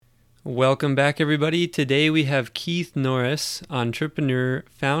Welcome back, everybody. Today we have Keith Norris, entrepreneur,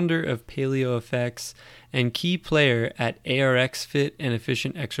 founder of Paleo Effects, and key player at ARX Fit and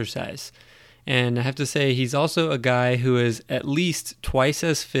Efficient Exercise. And I have to say, he's also a guy who is at least twice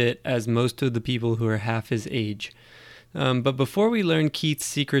as fit as most of the people who are half his age. But before we learn Keith's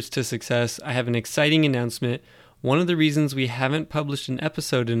secrets to success, I have an exciting announcement. One of the reasons we haven't published an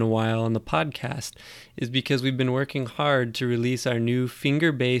episode in a while on the podcast is because we've been working hard to release our new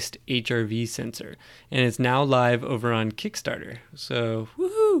finger-based HRV sensor, and it's now live over on Kickstarter. So,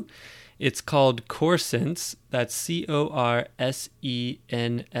 woohoo! It's called CoreSense, that's CoreSense,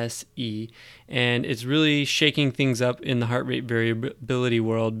 and it's really shaking things up in the heart rate variability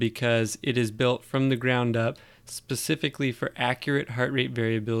world because it is built from the ground up specifically for accurate heart rate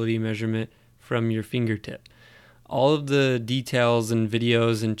variability measurement from your fingertip. All of the details and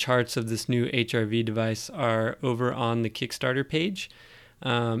videos and charts of this new HRV device are over on the Kickstarter page.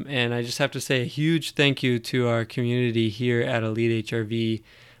 And I just have to say a huge thank you to our community here at Elite HRV.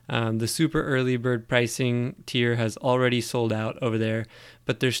 The super early bird pricing tier has already sold out over there,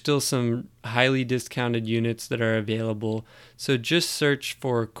 but there's still some highly discounted units that are available. So just search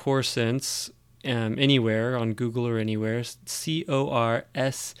for CoreSense anywhere on Google or anywhere,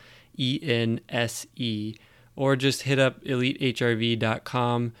 CoreSense, or just hit up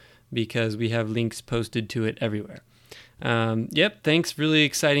elitehrv.com because we have links posted to it everywhere. Thanks. Really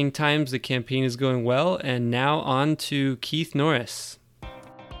exciting times. The campaign is going well. And now on to Keith Norris.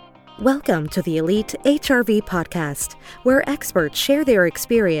 Welcome to the Elite HRV podcast, where experts share their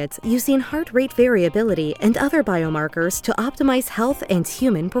experience using heart rate variability and other biomarkers to optimize health and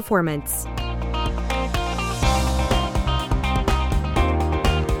human performance.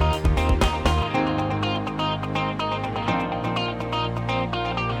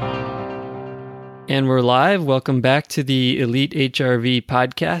 And we're live. Welcome back to the Elite HRV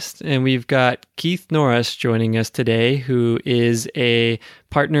podcast. And we've got Keith Norris joining us today, who is a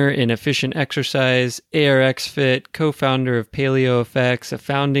partner in Efficient Exercise, ARX Fit, co-founder of Paleo Effects, a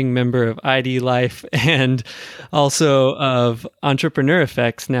founding member of ID Life, and also of Entrepreneur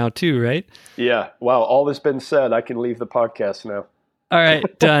Effects now too, right? Yeah. Wow. All has been said. I can leave the podcast now. All right.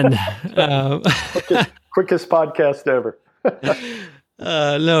 Done. Quickest podcast ever.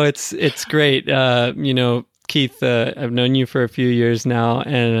 No, it's great. Keith, I've known you for a few years now,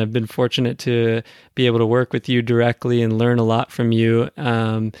 and I've been fortunate to be able to work with you directly and learn a lot from you.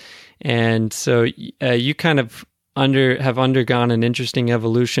 And so you kind of have undergone an interesting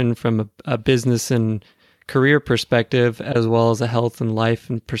evolution from a business and career perspective, as well as a health and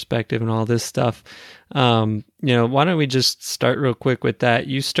life and perspective and all this stuff. Why don't we just start real quick with that?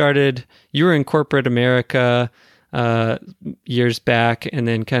 You were in corporate America years back and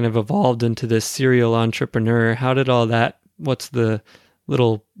then kind of evolved into this serial entrepreneur. How did all that, what's the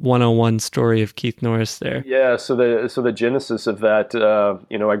little 101 story of Keith Norris there? Yeah. So the genesis of that,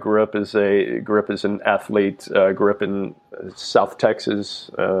 I grew up as an athlete, grew up in South Texas,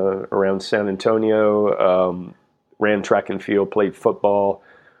 around San Antonio, ran track and field, played football,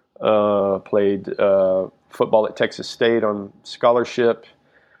 played football at Texas State on scholarship.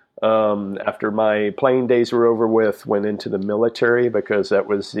 After my playing days were over with, went into the military because that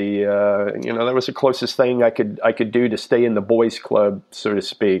was the closest thing I could do to stay in the boys club, so to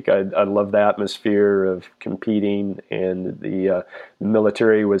speak. I love the atmosphere of competing, and the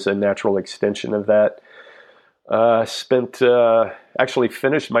military was a natural extension of that. Actually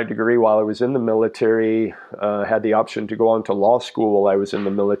finished my degree while I was in the military, had the option to go on to law school while I was in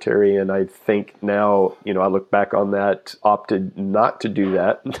the military. And I think now, I look back on that, opted not to do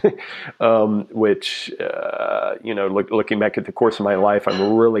that, which, looking back at the course of my life,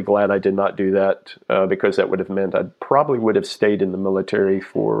 I'm really glad I did not do that, because that would have meant I probably would have stayed in the military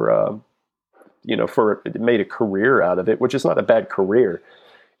made a career out of it, which is not a bad career.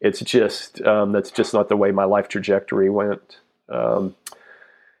 It's just, that's just not the way my life trajectory went.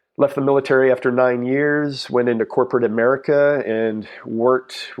 Left the military after 9 years, went into corporate America and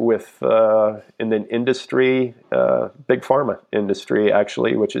worked in an industry, big pharma industry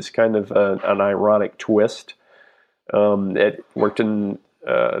actually, which is kind of an ironic twist. It worked in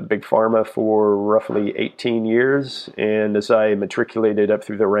big pharma for roughly 18 years. And as I matriculated up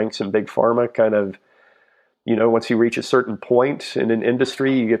through the ranks in big pharma, kind of, once you reach a certain point in an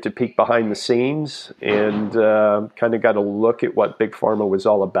industry, you get to peek behind the scenes and kind of got a look at what big pharma was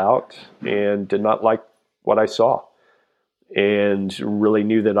all about, and did not like what I saw, and really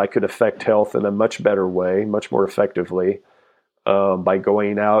knew that I could affect health in a much better way, much more effectively, by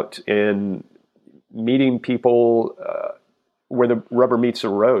going out and meeting people where the rubber meets the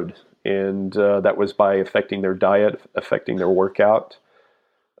road. And that was by affecting their diet, affecting their workout,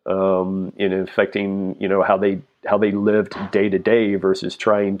 in affecting, how they lived day to day versus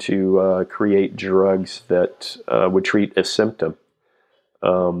trying to create drugs that would treat a symptom.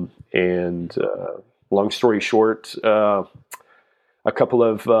 And long story short, a couple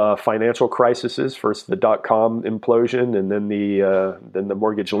of financial crises. First, the .com implosion, and then the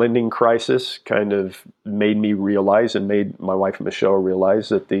mortgage lending crisis kind of made me realize, and made my wife Michelle realize,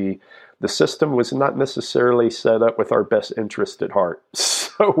 that the system was not necessarily set up with our best interest at heart.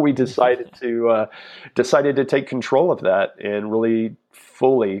 So we decided to take control of that and really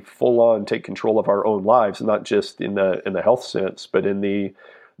full on take control of our own lives, not just in the health sense, but in the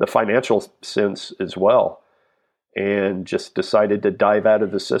financial sense as well. And just decided to dive out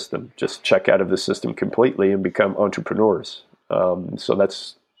of the system, just check out of the system completely and become entrepreneurs. So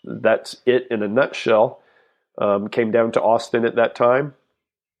that's it in a nutshell. Came down to Austin at that time,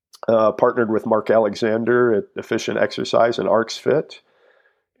 partnered with Mark Alexander at Efficient Exercise and Arcs Fit.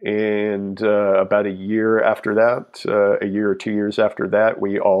 And about a year or 2 years after that,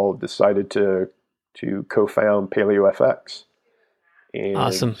 we all decided to co-found Paleo FX. And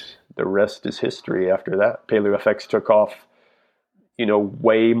awesome. The rest is history after that. Paleo FX took off,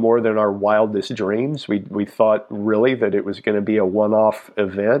 way more than our wildest dreams. We thought really that it was going to be a one-off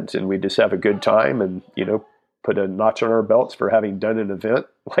event and we'd just have a good time and, put a notch on our belts for having done an event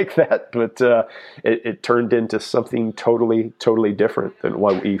like that. But it turned into something totally, totally different than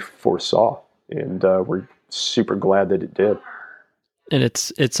what we foresaw. And we're super glad that it did. And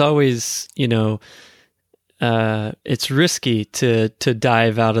it's always, it's risky to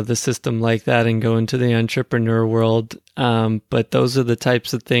dive out of the system like that and go into the entrepreneur world. But those are the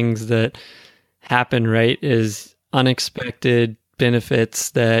types of things that happen, right? Is unexpected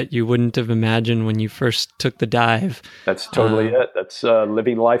benefits that you wouldn't have imagined when you first took the dive. That's totally it. That's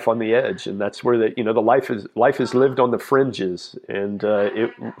living life on the edge. And that's where the life is lived on the fringes. And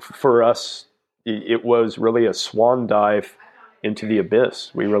for us, it was really a swan dive into the abyss.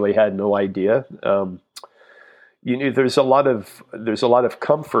 We really had no idea. There's a lot of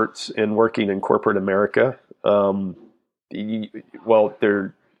comforts in working in corporate America.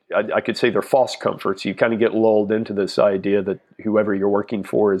 I could say they're false comforts. You kind of get lulled into this idea that whoever you're working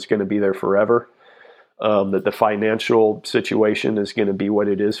for is going to be there forever, that the financial situation is going to be what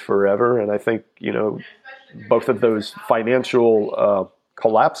it is forever. And I think, both of those financial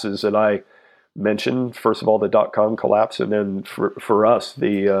collapses that I mentioned, first of all, the .com collapse, and then for us,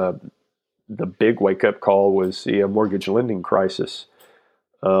 the big wake-up call was the mortgage lending crisis.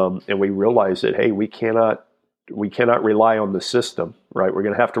 And we realized that, hey, we cannot rely on the system, right? We're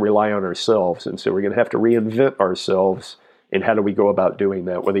going to have to rely on ourselves. And so we're going to have to reinvent ourselves. And how do we go about doing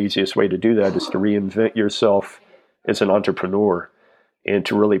that? Well, the easiest way to do that is to reinvent yourself as an entrepreneur and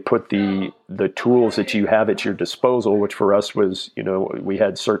to really put the tools that you have at your disposal, which for us was, we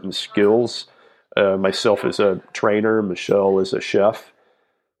had certain skills, myself as a trainer, Michelle as a chef,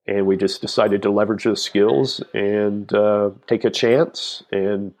 and we just decided to leverage those skills and take a chance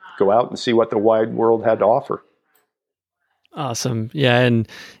and go out and see what the wide world had to offer. Awesome. Yeah. And,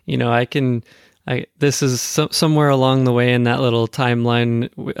 this is somewhere along the way in that little timeline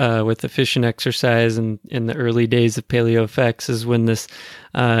with Efficient Exercise and in the early days of Paleo FX is when this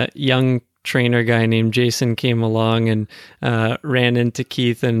young trainer guy named Jason came along and ran into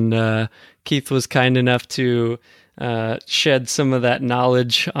Keith, and Keith was kind enough to shed some of that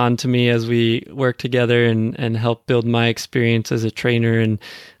knowledge onto me as we worked together and help build my experience as a trainer and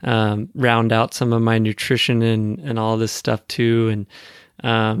round out some of my nutrition and all this stuff too.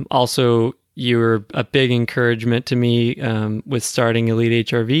 And also you were a big encouragement to me with starting Elite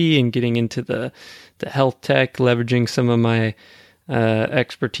HRV and getting into the health tech, leveraging some of my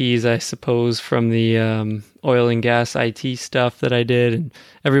expertise, I suppose, from the oil and gas IT stuff that I did. And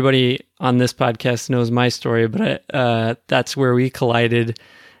everybody on this podcast knows my story, but that's where we collided.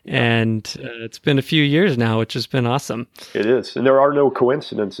 And it's been a few years now, which has been awesome. It is. And there are no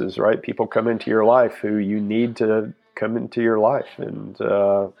coincidences, right? People come into your life who you need to come into your life. And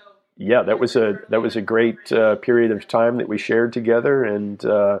that was a great period of time that we shared together. And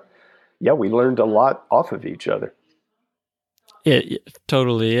we learned a lot off of each other. Yeah,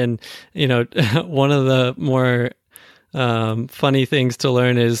 totally. And, one of the more funny things to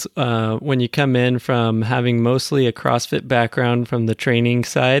learn is when you come in from having mostly a CrossFit background from the training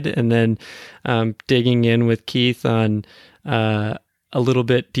side and then digging in with Keith on a little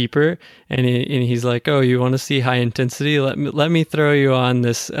bit deeper. And he's like, oh, you want to see high intensity? Let me throw you on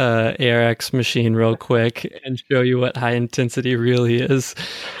this ARX machine real quick and show you what high intensity really is.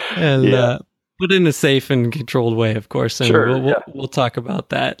 And but in a safe and controlled way, of course. And sure, we'll talk about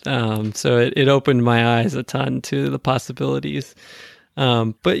that. So it opened my eyes a ton to the possibilities.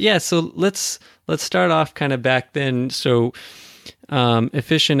 But yeah, so let's start off kind of back then. So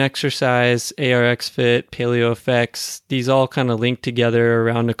efficient exercise, ARX Fit, Paleo effects, these all kind of link together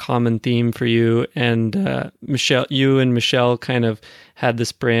around a common theme for you. And you and Michelle kind of had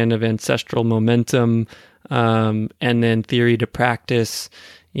this brand of ancestral momentum, and then theory to practice.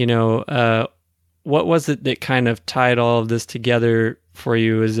 What was it that kind of tied all of this together for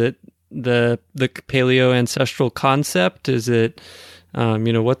you? Is it the paleo ancestral concept? Is it,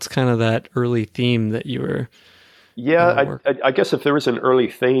 what's kind of that early theme that you were? Yeah, I guess if there was an early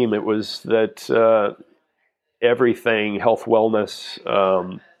theme, it was that everything, health, wellness,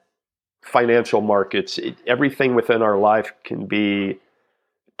 financial markets, everything within our life can be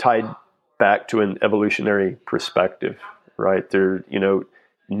tied back to an evolutionary perspective, right?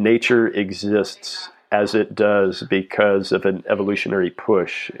 Nature exists as it does because of an evolutionary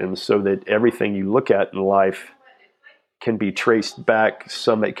push. And so that everything you look at in life can be traced back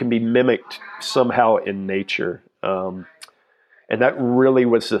it can be mimicked somehow in nature. And that really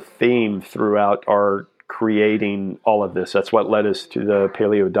was the theme throughout our creating all of this. That's what led us to the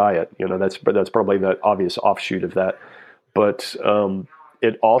paleo diet. That's probably the obvious offshoot of that. But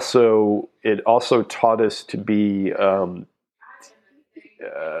it also taught us to be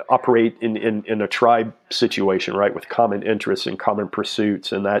operate in a tribe situation, right, with common interests and common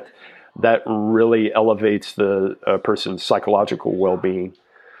pursuits, and that really elevates the person's psychological well-being.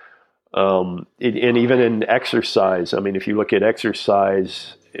 And even in exercise, I mean, if you look at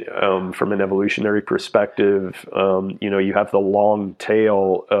exercise from an evolutionary perspective, you have the long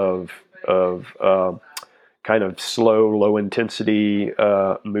tail of kind of slow, low intensity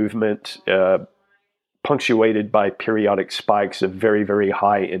movement, punctuated by periodic spikes of very, very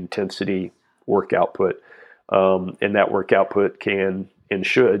high intensity work output. And that work output can and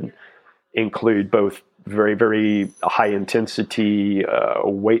should include both very, very high intensity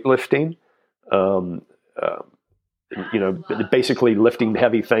weightlifting, basically lifting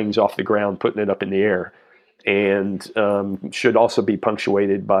heavy things off the ground, putting it up in the air, and should also be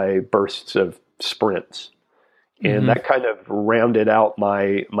punctuated by bursts of sprints. And that kind of rounded out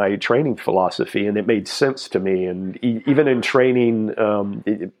my training philosophy, and it made sense to me. And even in training,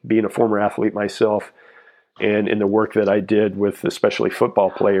 being a former athlete myself, and in the work that I did with especially football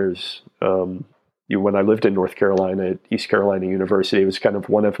players, when I lived in North Carolina at East Carolina University, it was kind of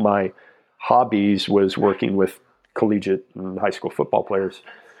one of my hobbies was working with collegiate and high school football players.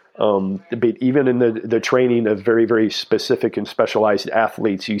 But even in the training of very, very specific and specialized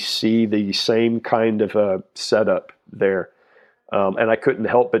athletes, you see the same kind of a setup there. And I couldn't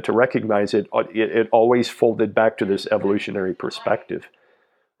help but to recognize it. It always folded back to this evolutionary perspective.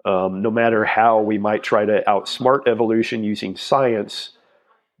 No matter how we might try to outsmart evolution using science,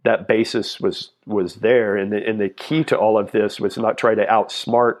 that basis was there. And the key to all of this was not try to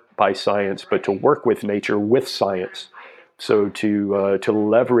outsmart by science, but to work with nature with science. So to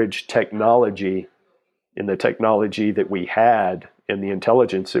leverage technology and the technology that we had and the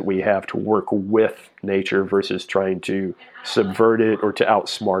intelligence that we have to work with nature versus trying to subvert it or to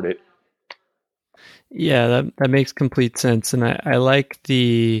outsmart it. Yeah, that makes complete sense. And I like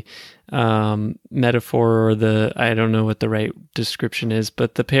the metaphor, or I don't know what the right description is,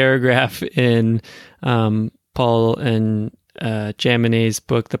 but the paragraph in Paul and Jaminet's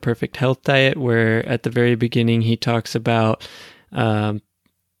book, The Perfect Health Diet, where at the very beginning he talks about,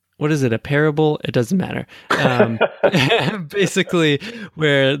 what is it, a parable? It doesn't matter. Basically,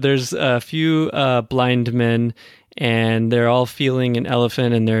 where there's a few blind men, and they're all feeling an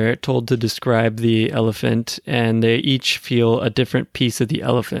elephant, and they're told to describe the elephant, and they each feel a different piece of the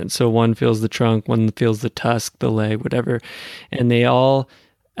elephant. So one feels the trunk, one feels the tusk, the leg, whatever, and they all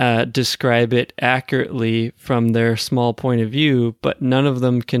describe it accurately from their small point of view, but none of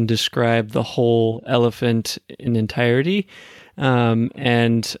them can describe the whole elephant in entirety.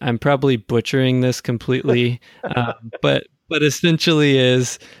 And I'm probably butchering this completely, but essentially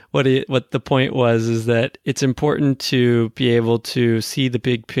is what the point was, is that it's important to be able to see the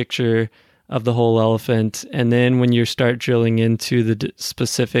big picture of the whole elephant. And then when you start drilling into the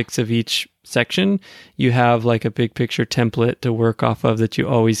specifics of each section, you have like a big picture template to work off of that you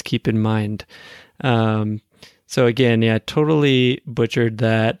always keep in mind. So again, yeah, totally butchered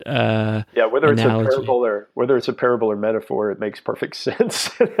that. Whether analogy. it's a parable or metaphor, it makes perfect sense.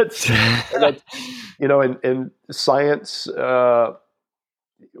 And science,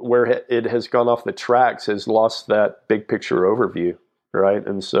 where it has gone off the tracks, has lost that big picture overview, right?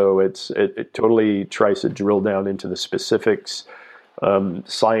 And so it totally tries to drill down into the specifics.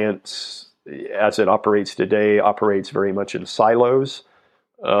 Science, as it operates today, operates very much in silos.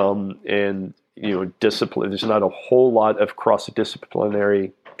 And discipline. There's not a whole lot of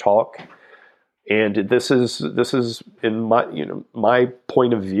cross-disciplinary talk. And this is in my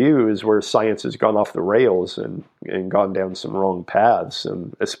point of view is where science has gone off the rails and gone down some wrong paths,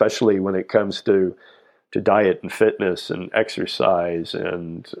 and especially when it comes to diet and fitness and exercise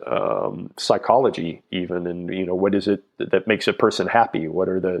and psychology even, and what is it that makes a person happy? What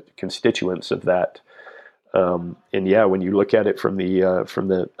are the constituents of that? And yeah, when you look at it from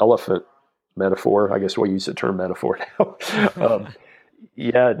the elephant metaphor, I guess we'll use the term metaphor now.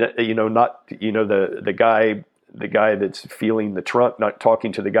 Yeah, not the guy that's feeling the trunk, not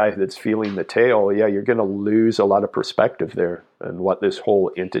talking to the guy that's feeling the tail. Yeah, you're going to lose a lot of perspective there and what this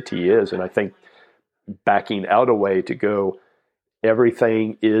whole entity is. And I think backing out a way to go,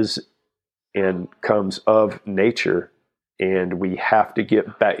 everything is and comes of nature, and we have to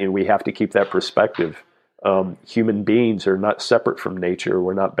get back, and we have to keep that perspective. Human beings are not separate from nature.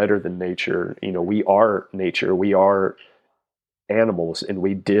 We're not better than nature. We are nature. We are animals, and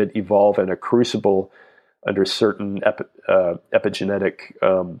we did evolve in a crucible under certain epigenetic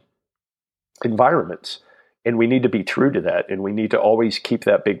environments, and we need to be true to that, and we need to always keep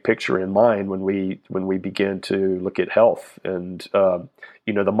that big picture in mind when we begin to look at health and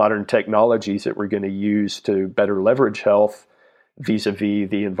the modern technologies that we're going to use to better leverage health vis-a-vis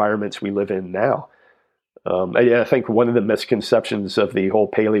the environments we live in now. I think one of the misconceptions of the whole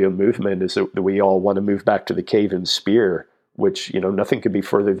paleo movement is that we all want to move back to the cave and spear, which, nothing could be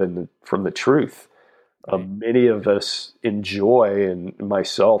further from the truth. Right. Many of us enjoy, and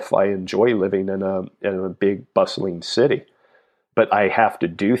myself, I enjoy living in a big bustling city, but I have to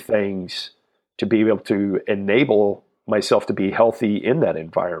do things to be able to enable myself to be healthy in that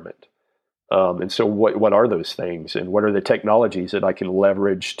environment. And so what are those things, and what are the technologies that I can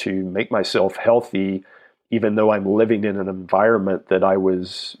leverage to make myself healthy, even though I'm living in an environment that I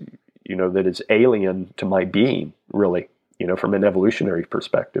was, that is alien to my being, really, from an evolutionary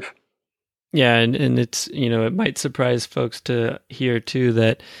perspective. Yeah, and it's, it might surprise folks to hear too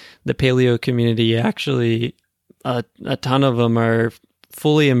that the paleo community actually, a ton of them are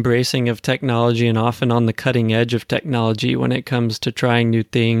fully embracing of technology and often on the cutting edge of technology when it comes to trying new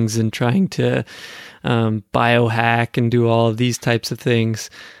things and trying to biohack and do all of these types of things.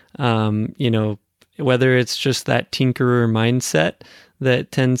 Whether it's just that tinkerer mindset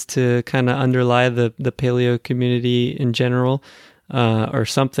that tends to kind of underlie the paleo community in general, or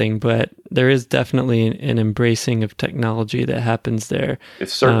something, but there is definitely an embracing of technology that happens there. It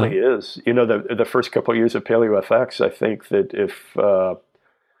certainly is. The first couple of years of Paleo FX, I think that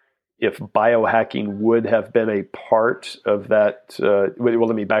if biohacking would have been a part of that, well,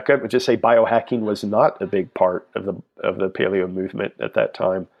 let me back up and just say biohacking was not a big part of the paleo movement at that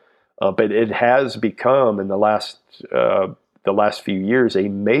time, but it has become in the last few years a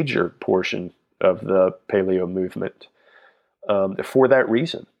major portion of the paleo movement. For that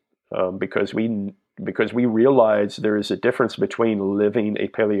reason, because we realize there is a difference between living a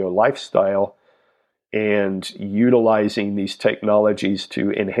paleo lifestyle and utilizing these technologies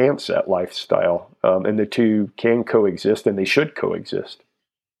to enhance that lifestyle, and the two can coexist, and they should coexist.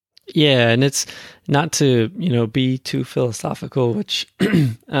 Yeah, and it's not to be too philosophical, which,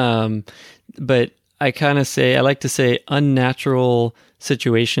 but I like to say unnatural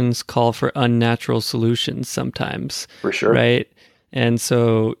situations call for unnatural solutions sometimes. For sure. Right. And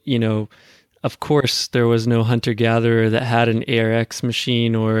so, of course there was no hunter-gatherer that had an ARX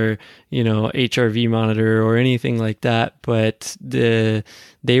machine or, HRV monitor or anything like that, but they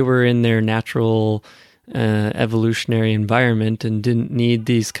were in their natural evolutionary environment and didn't need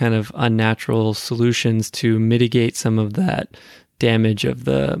these kind of unnatural solutions to mitigate some of that damage of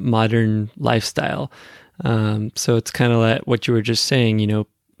the modern lifestyle. So it's kind of like what you were just saying,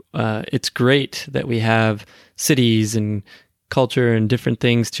 it's great that we have cities and culture and different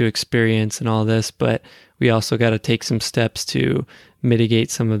things to experience and all this, but we also got to take some steps to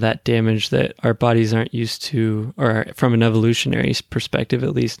mitigate some of that damage that our bodies aren't used to, or from an evolutionary perspective,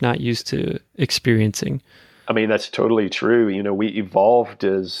 at least not used to experiencing. I mean, that's totally true. We evolved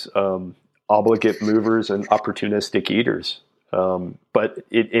as obligate movers and opportunistic eaters. But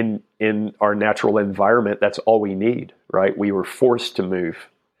in our natural environment, that's all we need, right? We were forced to move.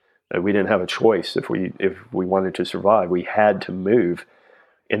 We didn't have a choice if we wanted to survive. We had to move,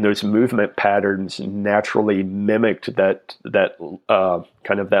 and those movement patterns naturally mimicked that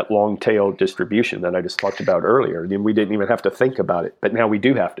kind of that long tail distribution that I just talked about earlier. And we didn't even have to think about it, but now we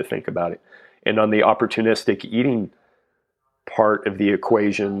do have to think about it. And on the opportunistic eating part of the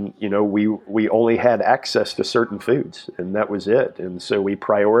equation, we only had access to certain foods, and that was it. And so we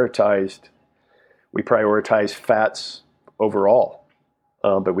prioritized fats overall.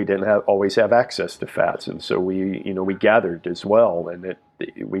 but we didn't always have access to fats, and so we gathered as well, and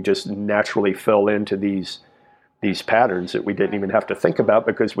we just naturally fell into these patterns that we didn't even have to think about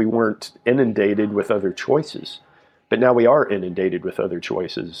because we weren't inundated with other choices. But now we are inundated with other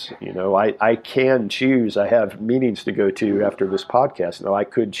choices. I can choose. I have meetings to go to after this podcast. Now I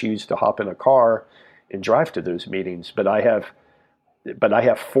could choose to hop in a car and drive to those meetings, but I have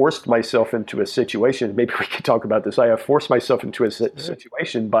forced myself into a situation. Maybe we could talk about this. I have forced myself into a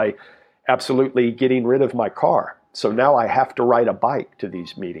situation by absolutely getting rid of my car. So now I have to ride a bike to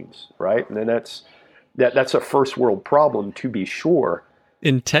these meetings, right? And then that's a first world problem, to be sure.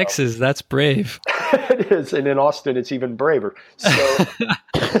 In Texas, that's brave. It is, and in Austin, it's even braver. So,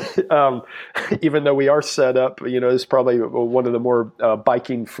 even though we are set up, it's probably one of the more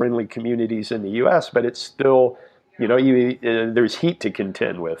biking-friendly communities in the U.S., but it's still, there's heat to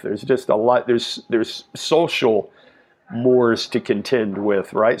contend with. There's just a lot. There's social mores to contend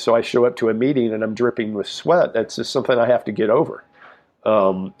with, right? So I show up to a meeting and I'm dripping with sweat. That's just something I have to get over,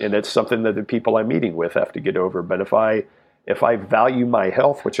 and it's something that the people I'm meeting with have to get over. But if I value my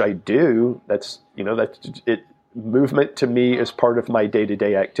health, which I do, that's it. Movement to me is part of my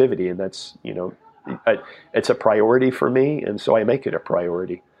day-to-day activity, and that's it's a priority for me, and so I make it a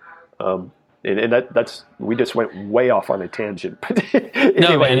priority. And that's we just went way off on a tangent. But anyway,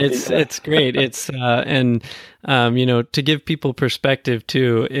 no, man, it's great. It's to give people perspective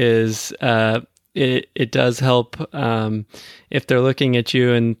too is it does help if they're looking at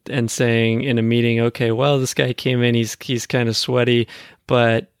you and saying in a meeting, okay, well, this guy came in, he's kind of sweaty,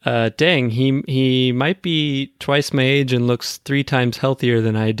 but dang, he might be twice my age and looks 3 times healthier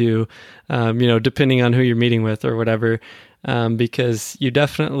than I do, depending on who you're meeting with or whatever, because you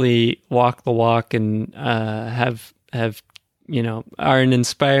definitely walk the walk and have are an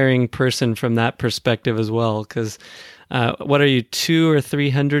inspiring person from that perspective as well, because what are you, 200 or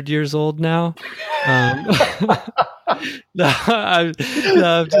 300 years old now? No, I'm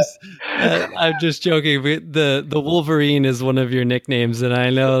just joking. The Wolverine is one of your nicknames, and I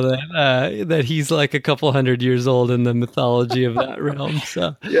know that he's like a couple hundred years old in the mythology of that realm.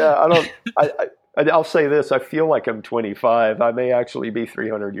 So yeah, I'll say this: I feel like I'm 25. I may actually be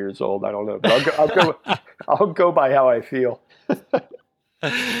 300 years old. I don't know, but I'll go by how I feel.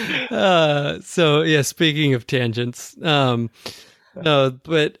 So yeah, speaking of tangents,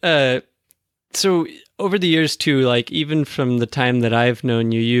 so over the years too, like even from the time that I've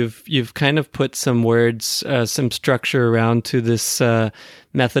known you, you've kind of put some words, some structure around to this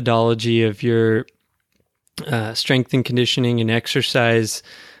methodology of your strength and conditioning and exercise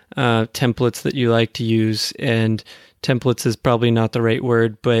templates that you like to use. And templates is probably not the right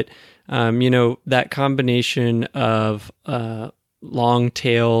word, but that combination of long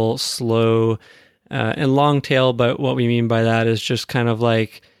tail, slow, and long tail. But what we mean by that is just kind of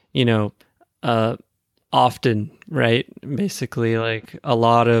like, often, right? Basically like a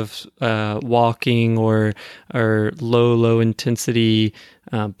lot of walking or low intensity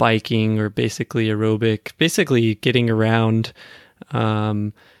biking, or basically aerobic, basically getting around,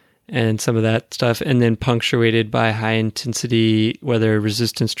 and some of that stuff, and then punctuated by high intensity, whether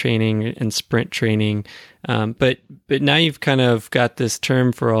resistance training and sprint training. But now you've kind of got this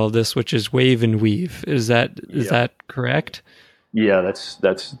term for all this, which is wave and weave. Is that correct? Yeah,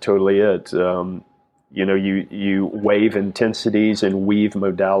 that's totally it. You wave intensities and weave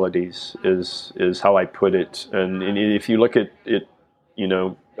modalities is how I put it. And if you look at it,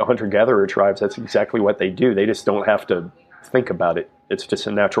 hunter-gatherer tribes, that's exactly what they do. They just don't have to think about it. It's just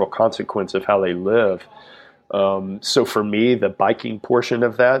a natural consequence of how they live. So for me, the biking portion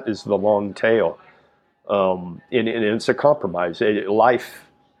of that is the long tail. And it's a compromise. Life,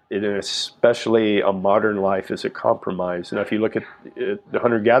 and especially a modern life, is a compromise. And if you look at the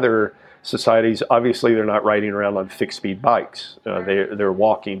hunter-gatherer societies, obviously they're not riding around on fixed-speed bikes. They're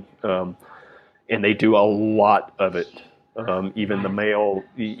walking, and they do a lot of it. Even the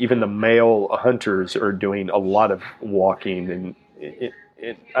male hunters are doing a lot of walking, and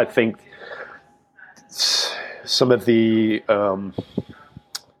I think some of the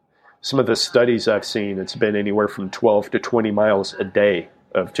studies I've seen, it's been anywhere from 12 to 20 miles a day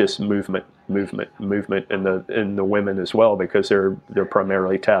of just movement, and the women as well, because they're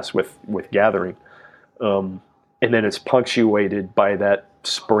primarily tasked with gathering, and then it's punctuated by that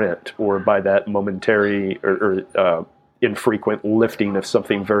sprint or by that momentary or infrequent lifting of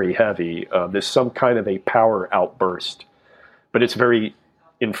something very heavy. There's some kind of a power outburst, but it's very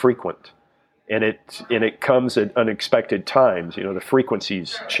infrequent, and it comes at unexpected times. The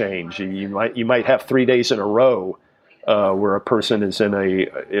frequencies change. You might have 3 days in a row where a person is in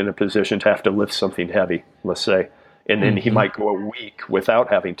a position to have to lift something heavy, let's say, And then he might go a week without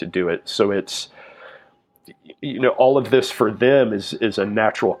having to do it. So it's, all of this for them is a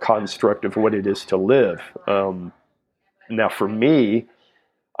natural construct of what it is to live. Now for me,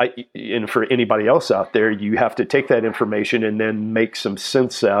 and for anybody else out there, you have to take that information and then make some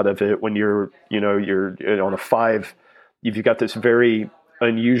sense out of it when you're on a 5, you've got this very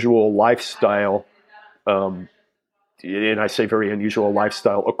unusual lifestyle. And I say very unusual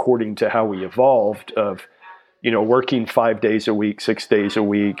lifestyle according to how we evolved of, working 5 days a week, 6 days a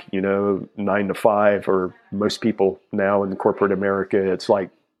week, 9 to 5, or most people now in corporate America, it's like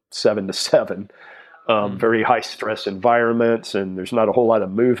 7 to 7. Very high stress environments, and there's not a whole lot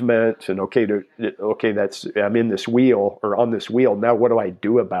of movement. And I'm in this wheel or on this wheel. Now, what do I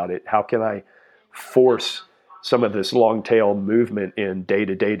do about it? How can I force some of this long tail movement in day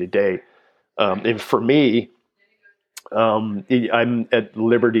to day to day? And for me, I'm at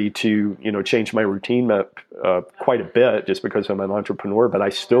liberty to, change my routine up quite a bit just because I'm an entrepreneur, but I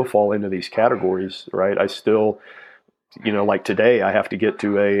still fall into these categories, right? I still, like today, I have to get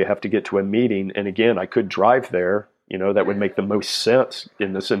to a meeting. And again, I could drive there, that would make the most sense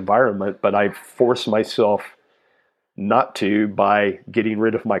in this environment, but I force myself not to by getting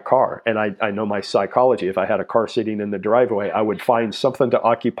rid of my car. And I know my psychology. If I had a car sitting in the driveway, I would find something to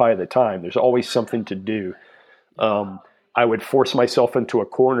occupy the time. There's always something to do. I would force myself into a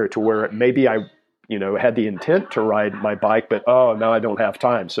corner to where maybe I, had the intent to ride my bike, but now I don't have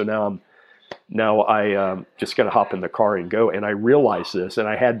time. So now I just going to hop in the car and go. And I realized this, and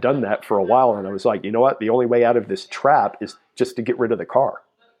I had done that for a while. And I was like, you know what? The only way out of this trap is just to get rid of the car.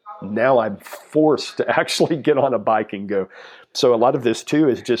 Now I'm forced to actually get on a bike and go. So a lot of this too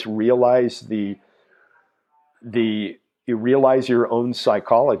is just realize you realize your own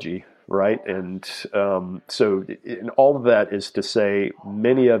psychology, right? And so all of that is to say,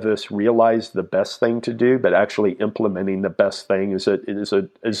 many of us realize the best thing to do, but actually implementing the best thing is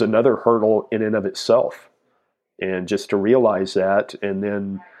another hurdle in and of itself. And just to realize that, and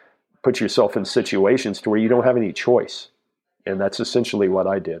then put yourself in situations to where you don't have any choice. And that's essentially what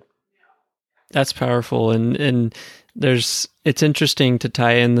I did. That's powerful. And it's interesting to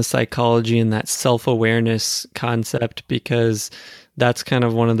tie in the psychology and that self-awareness concept, because that's kind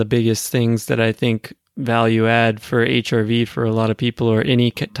of one of the biggest things that I think value add for HRV for a lot of people, or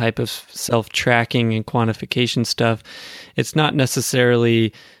any type of self-tracking and quantification stuff. It's not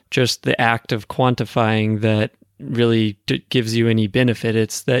necessarily just the act of quantifying that really gives you any benefit.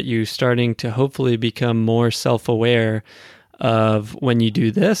 It's that you're starting to hopefully become more self-aware of, when you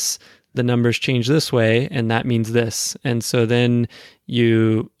do this, the numbers change this way, and that means this. And so then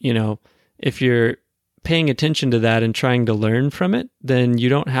if you're paying attention to that and trying to learn from it, then you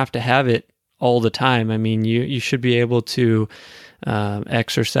don't have to have it all the time. I mean, you should be able to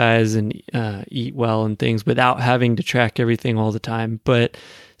exercise and eat well and things without having to track everything all the time. But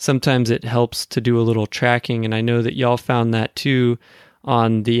sometimes it helps to do a little tracking. And I know that y'all found that too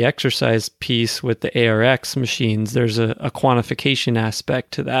on the exercise piece with the ARX machines. There's a quantification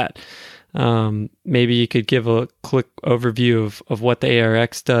aspect to that. Maybe you could give a quick overview of what the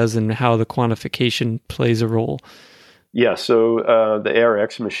ARX does and how the quantification plays a role. Yeah, so the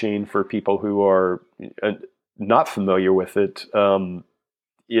ARX machine, for people who are not familiar with it,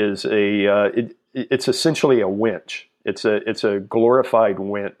 is it's essentially a winch. It's a glorified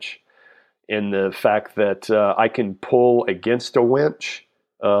winch, in the fact that I can pull against a winch.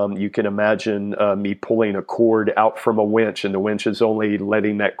 You can imagine me pulling a cord out from a winch, and the winch is only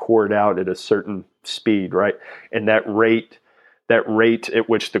letting that cord out at a certain speed, right? And that rate at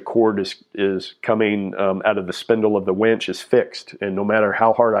which the cord is coming out of the spindle of the winch is fixed. And no matter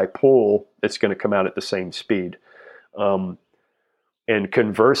how hard I pull, it's going to come out at the same speed. And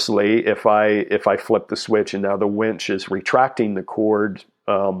conversely, if I flip the switch and now the winch is retracting the cord,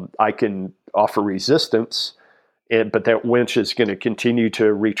 I can offer resistance, but that winch is going to continue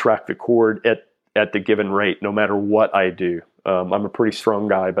to retract the cord at the given rate, no matter what I do. I'm a pretty strong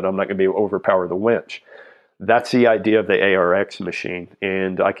guy, but I'm not going to be able to overpower the winch. That's the idea of the ARX machine.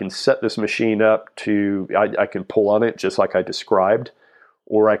 And I can set this machine up to, I can pull on it just like I described,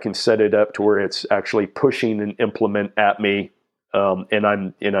 or I can set it up to where it's actually pushing an implement at me, and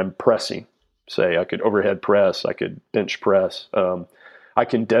I'm pressing. Say I could overhead press, I could bench press, I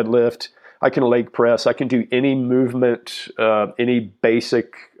can deadlift, I can leg press, I can do any movement, any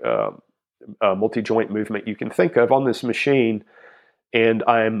basic multi-joint movement you can think of on this machine. And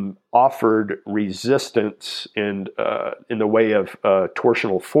I'm offered resistance in the way of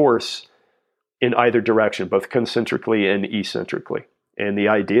torsional force in either direction, both concentrically and eccentrically. And the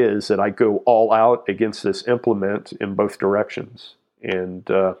idea is that I go all out against this implement in both directions. And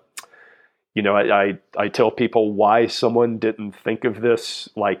I tell people why someone didn't think of this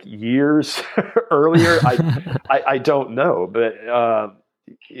like years earlier. I don't know, but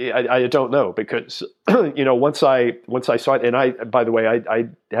I don't know because once I saw it, and by the way, I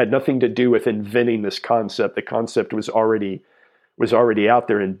had nothing to do with inventing this concept. The concept was already out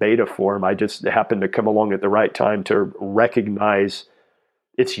there in beta form. I just happened to come along at the right time to recognize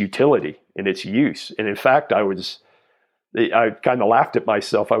its utility and its use. And in fact, I kind of laughed at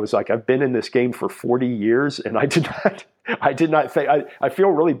myself. I was like, I've been in this game for 40 years and I did not think, I feel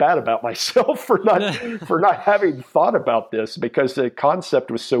really bad about myself for not having thought about this, because the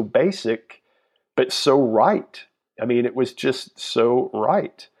concept was so basic, but so right. I mean, it was just so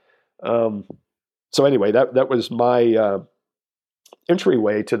right. So anyway, that was my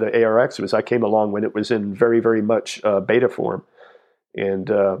entryway to the ARX. Was I came along when it was in very, very much beta form. And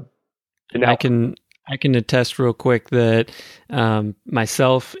now, I can attest real quick that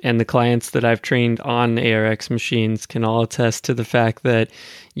myself and the clients that I've trained on ARX machines can all attest to the fact that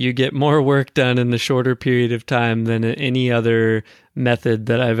you get more work done in the shorter period of time than any other method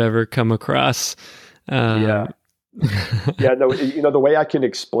that I've ever come across. Yeah. No, the way I can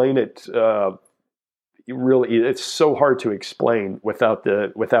explain it, really, it's so hard to explain without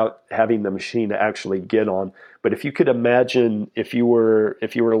having the machine to actually get on. But if you could imagine, if you were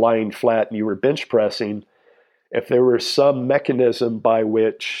lying flat and you were bench pressing, if there were some mechanism by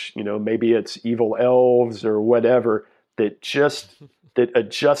which, maybe it's evil elves or whatever, that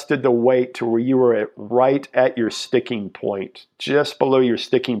adjusted the weight to where you were right at your sticking point, just below your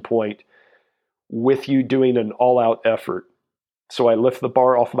sticking point, with you doing an all-out effort. So I lift the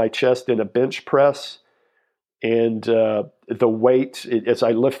bar off my chest in a bench press, and the weight, as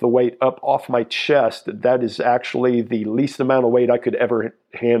I lift the weight up off my chest, that is actually the least amount of weight I could ever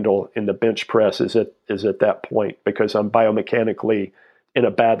handle in the bench press is at that point, because I'm biomechanically in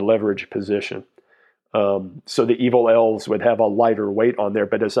a bad leverage position. So the evil elves would have a lighter weight on there,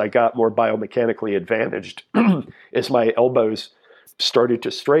 but as I got more biomechanically advantaged, as my elbows started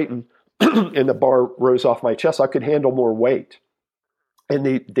to straighten and the bar rose off my chest, I could handle more weight. And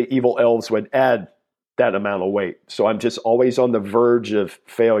the evil elves would add that amount of weight. So I'm just always on the verge of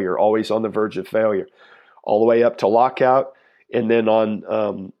failure, all the way up to lockout. And then on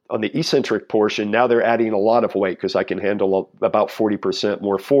the eccentric portion, now they're adding a lot of weight because I can handle about 40%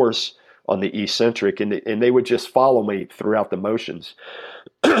 more force on the eccentric, and they would just follow me throughout the motions.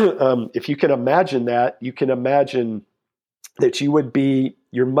 If you can imagine that, you can imagine that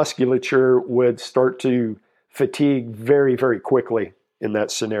your musculature would start to fatigue very, very quickly in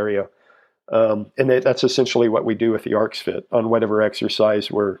that scenario. And that's essentially what we do with the ARX Fit on whatever exercise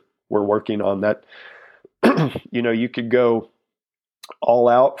we're working on. That, you could go all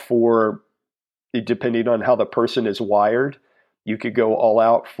out for, depending on how the person is wired, you could go all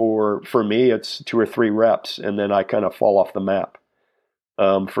out for me, it's 2 or 3 reps, and then I kind of fall off the map.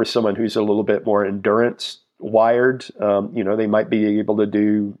 For someone who's a little bit more endurance wired, they might be able to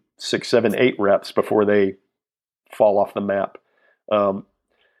do 6, 7, 8 reps before they fall off the map.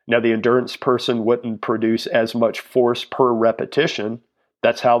 Now, the endurance person wouldn't produce as much force per repetition.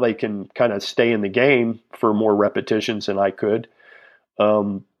 That's how they can kind of stay in the game for more repetitions than I could.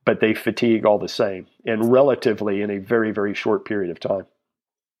 But they fatigue all the same, and relatively in a very, very short period of time.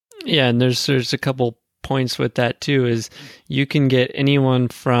 Yeah, and there's a couple points with that too, is you can get anyone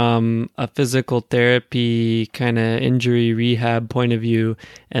from a physical therapy kind of injury rehab point of view,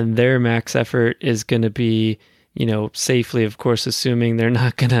 and their max effort is going to be, safely, of course, assuming they're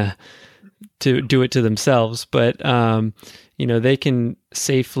not going to do it to themselves, but, they can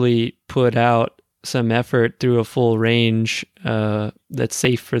safely put out some effort through a full range that's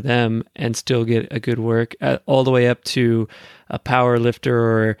safe for them and still get a good work, all the way up to a power lifter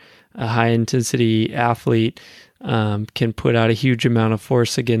or a high intensity athlete can put out a huge amount of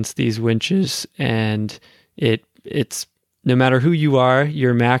force against these winches, and it's no matter who you are,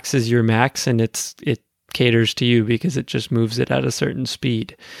 your max is your max, and it caters to you because it just moves it at a certain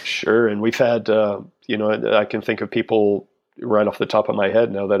speed. Sure. And we've had, I can think of people right off the top of my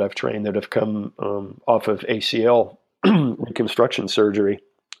head now that I've trained that have come off of ACL reconstruction surgery,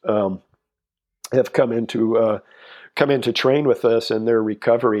 have come into train with us, and their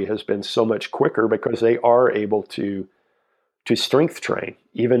recovery has been so much quicker because they are able to strength train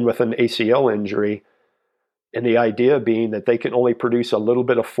even with an ACL injury. And the idea being that they can only produce a little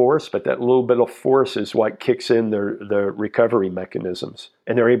bit of force, but that little bit of force is what kicks in the recovery mechanisms.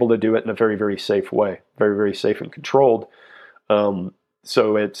 And they're able to do it in a very, very safe way, very, very safe and controlled.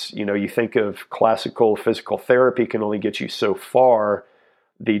 So it's, you think of classical physical therapy can only get you so far.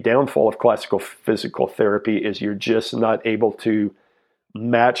 The downfall of classical physical therapy is you're just not able to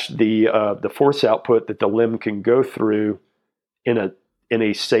match the force output that the limb can go through in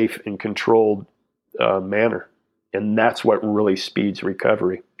a safe and controlled manner, and that's what really speeds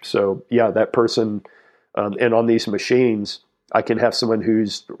recovery. So yeah, that person, and on these machines, I can have someone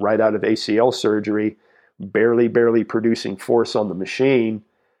who's right out of ACL surgery, barely producing force on the machine,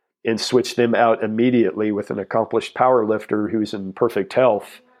 and switch them out immediately with an accomplished power lifter who's in perfect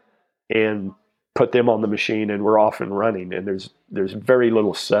health, and put them on the machine, and we're off and running. And there's very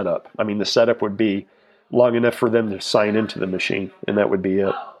little setup. I mean, the setup would be long enough for them to sign into the machine, and that would be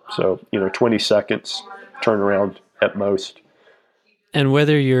it. So, 20 seconds turnaround at most. And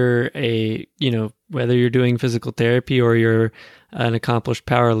whether you're whether you're doing physical therapy or you're an accomplished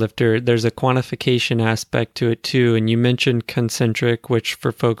power lifter, there's a quantification aspect to it too. And you mentioned concentric, which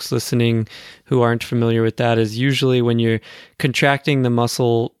for folks listening who aren't familiar with that, is usually when you're contracting the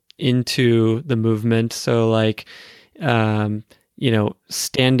muscle into the movement. So like,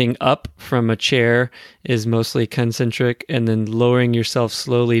 standing up from a chair is mostly concentric, and then lowering yourself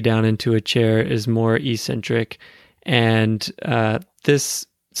slowly down into a chair is more eccentric. And this,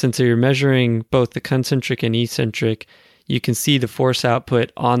 since you're measuring both the concentric and eccentric, you can see the force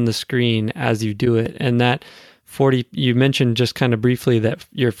output on the screen as you do it. And that 40, you mentioned just kind of briefly that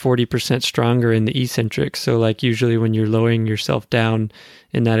you're 40% stronger in the eccentric. So like usually when you're lowering yourself down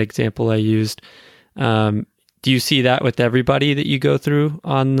in that example I used, do you see that with everybody that you go through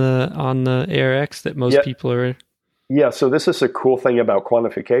on the ARX that most people are? Yeah. So this is a cool thing about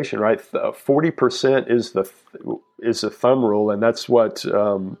quantification, right? 40% is the thumb rule, and that's what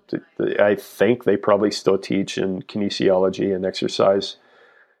I think they probably still teach in kinesiology and exercise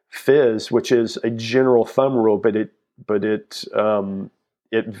phys, which is a general thumb rule, but it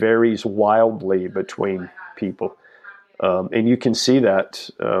varies wildly between people, and you can see that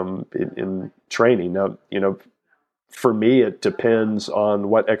in training. Now, for me, it depends on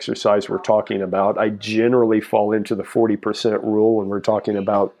what exercise we're talking about. I generally fall into the 40% rule when we're talking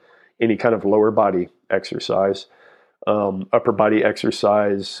about any kind of lower body exercise. Upper body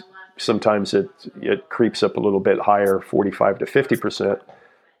exercise, sometimes it creeps up a little bit higher, 45 to 50%.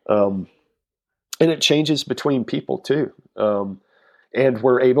 And it changes between people too. And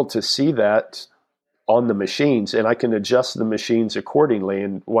we're able to see that on the machines, and I can adjust the machines accordingly.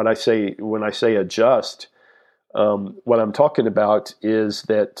 And when I say adjust, what I'm talking about is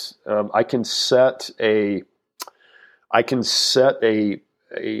that I can set a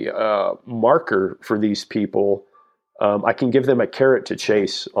marker for these people. I can give them a carrot to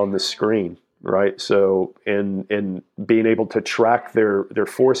chase on the screen, right? So in being able to track their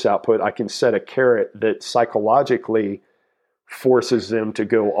force output, I can set a carrot that psychologically forces them to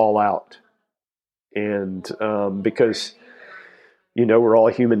go all out. And because we're all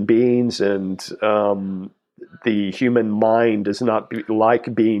human beings, and the human mind does not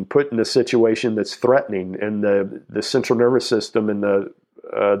like being put in a situation that's threatening, and the central nervous system and the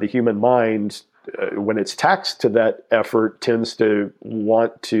human mind, when it's taxed to that effort, tends to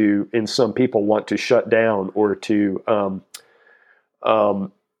want to, in some people, want to shut down or to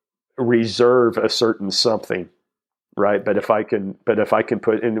reserve a certain something, right? But if I can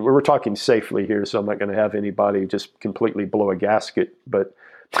put, and we're talking safely here, so I'm not going to have anybody just completely blow a gasket, but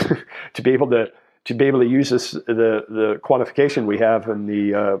to be able to use this, the quantification we have and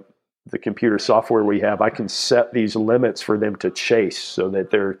the computer software we have, I can set these limits for them to chase so that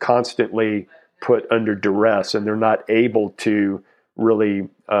they're constantly put under duress and they're not able to really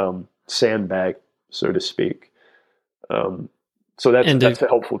sandbag, so to speak. So that's a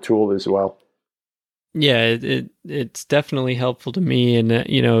helpful tool as well. Yeah, it's definitely helpful to me, and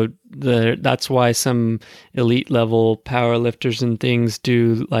that's why some elite level power lifters and things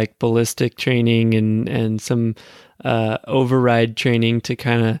do like ballistic training and some override training to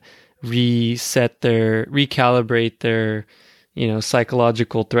kind of recalibrate their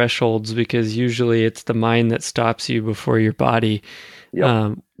psychological thresholds, because usually it's the mind that stops you before your body.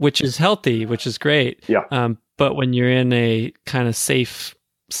 Yep. Which is healthy, which is great. Yeah. But when you're in a kind of safe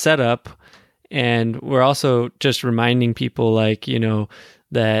setup. And we're also just reminding people,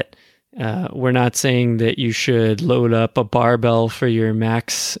 that we're not saying that you should load up a barbell for your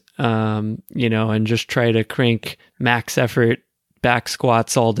max, and just try to crank max effort back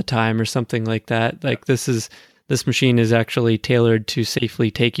squats all the time or something like that. Like this machine is actually tailored to safely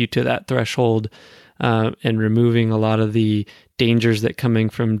take you to that threshold, and removing a lot of the dangers that coming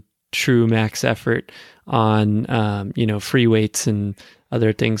from true max effort on, free weights and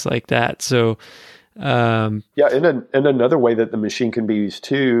other things like that. So, and another way that the machine can be used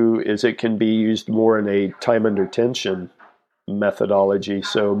too is it can be used more in a time under tension methodology.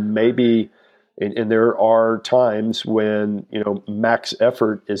 So maybe And there are times when, max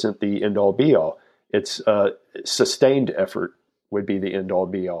effort isn't the end all be all. It's sustained effort would be the end all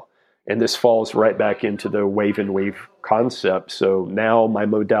be all. And this falls right back into the wave and weave concept. So now my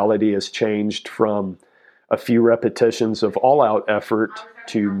modality has changed from a few repetitions of all out effort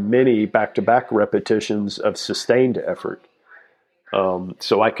to many back-to-back repetitions of sustained effort.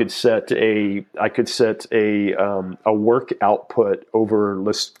 So I could set a work output over,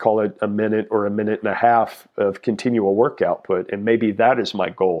 let's call it a minute or a minute and a half of continual work output, and maybe that is my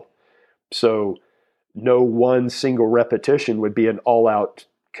goal. So no one single repetition would be an all-out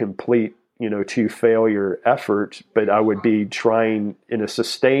complete, to failure effort, but I would be trying in a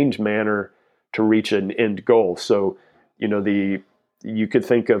sustained manner to reach an end goal. So, you could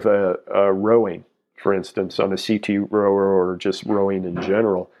think of a rowing, for instance, on a CT rower or just rowing in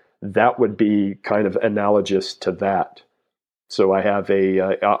general. That would be kind of analogous to that. So I have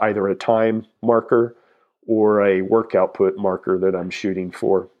either a time marker or a work output marker that I'm shooting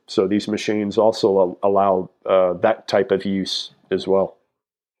for. So these machines also allow that type of use as well.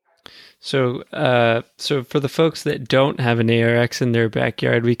 So for the folks that don't have an ARX in their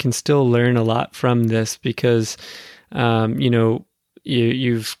backyard, we can still learn a lot from this because,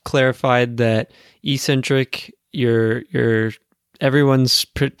 you've clarified that eccentric, everyone's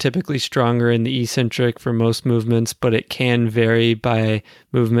typically stronger in the eccentric for most movements, but it can vary by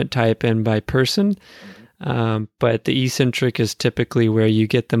movement type and by person. But the eccentric is typically where you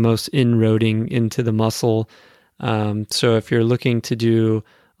get the most inroading into the muscle. So if you're looking to do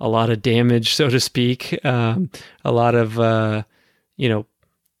a lot of damage, so to speak, a lot of,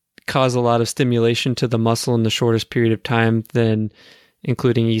 cause a lot of stimulation to the muscle in the shortest period of time, then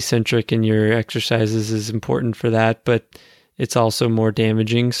including eccentric in your exercises is important for that, but it's also more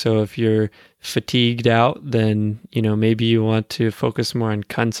damaging. So if you're fatigued out, then, maybe you want to focus more on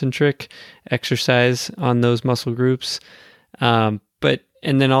concentric exercise on those muscle groups. And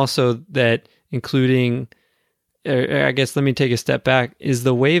then also that including, I guess, let me take a step back. Is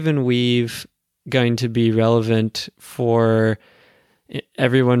the wave and weave going to be relevant for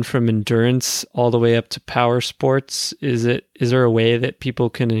everyone from endurance all the way up to power sports? Is there a way that people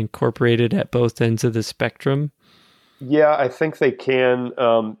can incorporate it at both ends of the spectrum? Yeah, I think they can.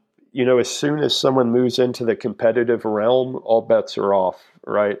 As soon as someone moves into the competitive realm, all bets are off,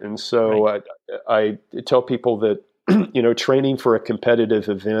 right? And so right. I tell people that training for a competitive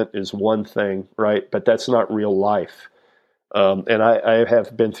event is one thing, right? But that's not real life. And I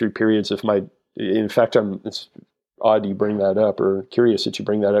have been through periods of in fact, it's odd you bring that up, or curious that you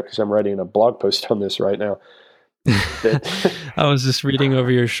bring that up, because I'm writing a blog post on this right now. I was just reading over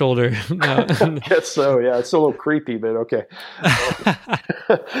your shoulder. I guess so, yeah. It's a little creepy, but okay.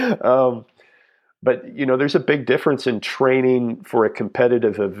 But, there's a big difference in training for a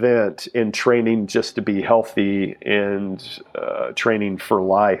competitive event and training just to be healthy and training for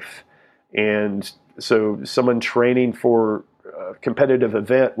life. And so someone training for a competitive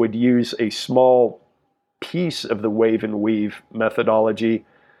event would use a small piece of the wave and weave methodology,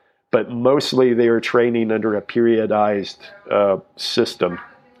 but mostly they are training under a periodized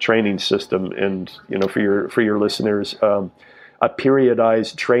training system. And, for your listeners, a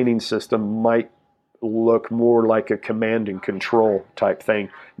periodized training system might look more like a command and control type thing.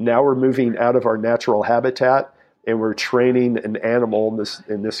 Now we're moving out of our natural habitat and we're training an animal,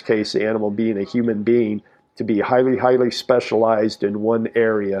 in this case, the animal being a human being, to be highly, highly specialized in one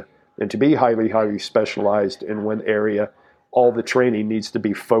area. And to be highly, highly specialized in one area, all the training needs to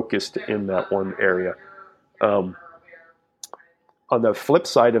be focused in that one area. On the flip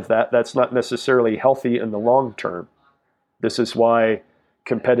side of that, that's not necessarily healthy in the long term. This is why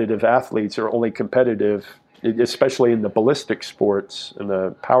competitive athletes are only competitive, especially in the ballistic sports and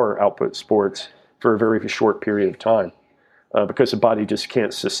the power output sports, for a very short period of time, because the body just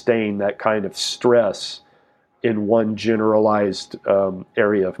can't sustain that kind of stress in one generalized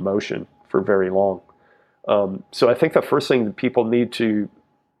area of motion for very long. So I think the first thing that people need to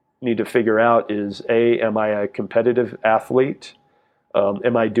figure out is, am I a competitive athlete?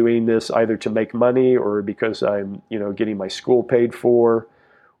 Am I doing this either to make money or because I'm, getting my school paid for,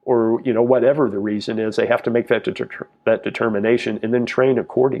 or, whatever the reason is? They have to make that determination and then train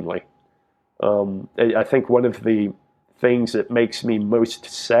accordingly. I think one of the things that makes me most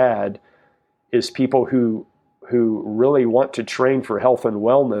sad is people who really want to train for health and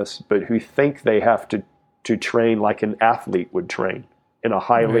wellness, but who think they have to train like an athlete would train in a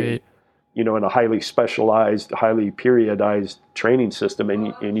highly, in a highly specialized, highly periodized training system,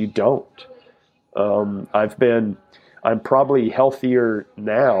 and you don't. I'm probably healthier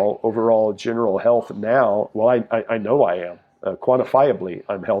now, overall general health now. Well, I know I am. Quantifiably,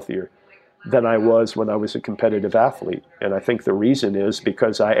 I'm healthier. than I was when I was a competitive athlete. And I think the reason is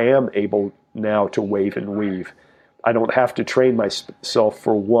because I am able now to wave and weave. I don't have to train myself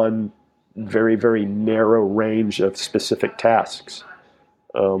for one very, very narrow range of specific tasks.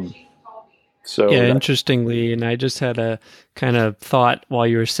 Yeah, interestingly, and I just had a kind of thought while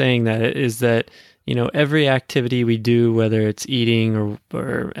you were saying that, is that, every activity we do, whether it's eating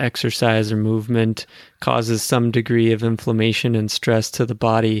or exercise or movement, causes some degree of inflammation and stress to the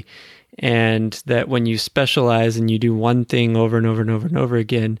body. And that when you specialize and you do one thing over and over and over and over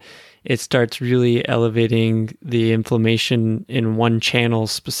again, it starts really elevating the inflammation in one channel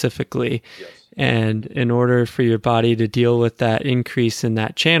specifically. Yes. And in order for your body to deal with that increase in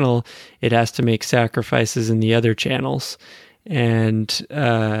that channel, it has to make sacrifices in the other channels. And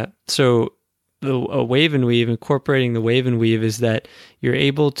so a wave and weave, incorporating the wave and weave, is that you're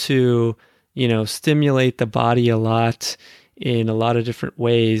able to, stimulate the body a lot in a lot of different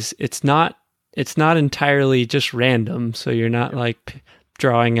ways. It's not entirely just random. So you're not like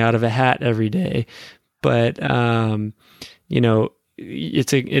drawing out of a hat every day, but,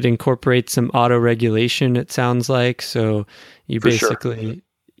 it incorporates some auto regulation, it sounds like. So you basically,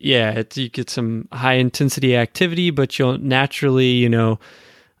 you get some high intensity activity, but you'll naturally,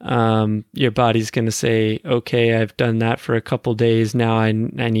 your body's going to say, okay, I've done that for a couple days. Now I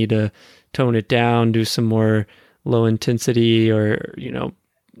need to tone it down, do some more low intensity, or,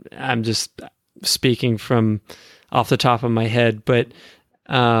 I'm just speaking from off the top of my head, but,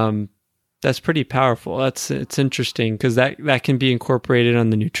 that's pretty powerful. It's interesting because that can be incorporated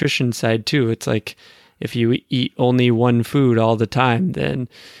on the nutrition side too. It's like if you eat only one food all the time, then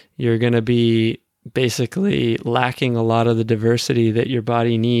you're going to be basically lacking a lot of the diversity that your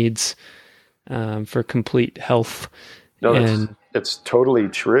body needs for complete health. No, it's totally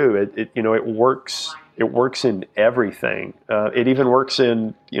true. It works. It works in everything. It even works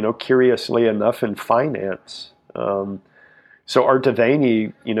in, curiously enough, in finance. So Art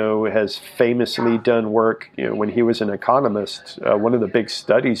Devaney, has famously done work, when he was an economist. One of the big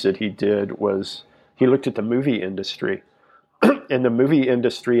studies that he did was he looked at the movie industry. And the movie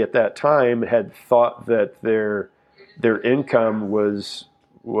industry at that time had thought that their income was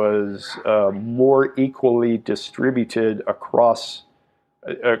more equally distributed across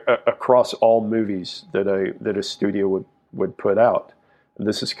all movies that a studio would put out.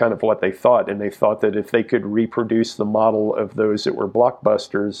 This is kind of what they thought, and they thought that if they could reproduce the model of those that were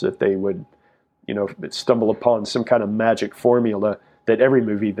blockbusters, that they would, stumble upon some kind of magic formula that every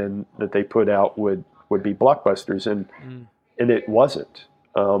movie then that they put out would be blockbusters, and it wasn't.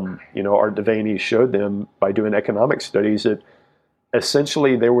 Art Devaney showed them by doing economic studies that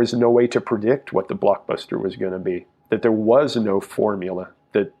essentially there was no way to predict what the blockbuster was going to be, that there was no formula,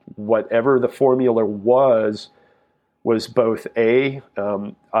 that whatever the formula was both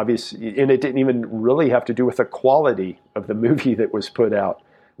obvious, and it didn't even really have to do with the quality of the movie that was put out,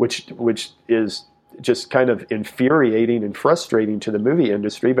 which is just kind of infuriating and frustrating to the movie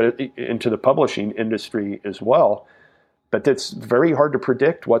industry, but into the publishing industry as well. But it's very hard to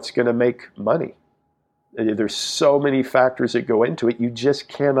predict what's going to make money. There's so many factors that go into it. You just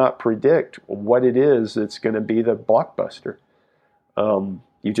cannot predict what it is that's going to be the blockbuster.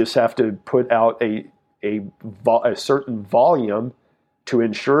 You just have to put out a certain volume to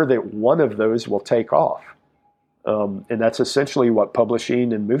ensure that one of those will take off. And that's essentially what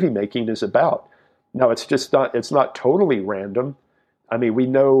publishing and movie making is about. Now, it's not totally random. I mean, we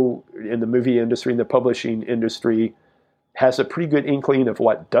know in the movie industry and the publishing industry has a pretty good inkling of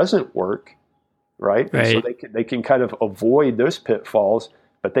what doesn't work, right? So they can kind of avoid those pitfalls,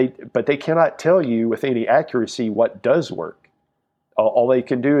 but they cannot tell you with any accuracy what does work. All they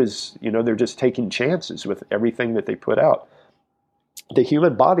can do is, they're just taking chances with everything that they put out. The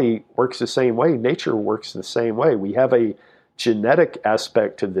human body works the same way. Nature works the same way. We have a genetic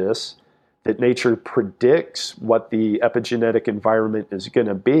aspect to this, that nature predicts what the epigenetic environment is going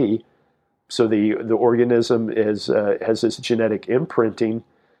to be. So the organism has this genetic imprinting,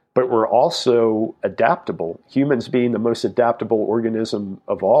 but we're also adaptable. Humans being the most adaptable organism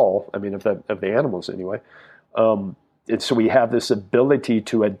of all, I mean, of the animals anyway. And so we have this ability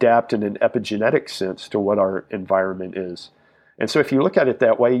to adapt in an epigenetic sense to what our environment is. And so if you look at it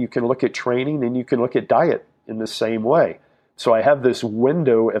that way, you can look at training and you can look at diet in the same way. So I have this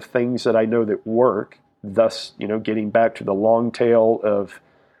window of things that I know that work, thus, getting back to the long tail of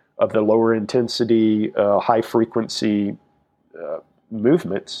the lower intensity, high frequency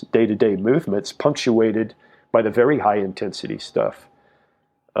movements, day-to-day movements, punctuated by the very high intensity stuff.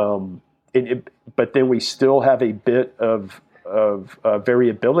 But then we still have a bit of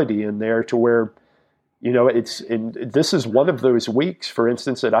variability in there to where this is one of those weeks, for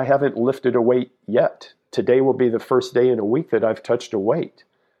instance, that I haven't lifted a weight yet. Today will be the first day in a week that I've touched a weight.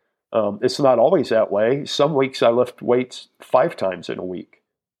 It's not always that way. Some weeks I lift weights 5 times in a week.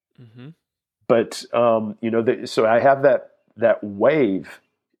 Mm-hmm. But, so I have that wave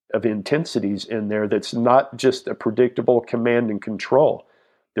of intensities in there that's not just a predictable command and control.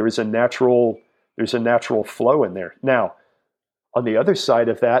 There's a natural flow in there. Now, on the other side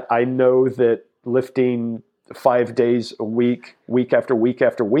of that, I know that lifting 5 days a week, week after week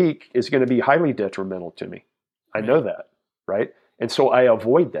after week, is going to be highly detrimental to me. I know that, right? And so I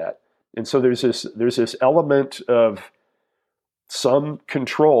avoid that. And so there's this element of some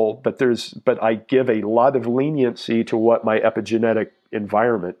control, but I give a lot of leniency to what my epigenetic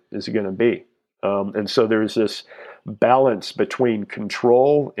environment is going to be. And so there's this balance between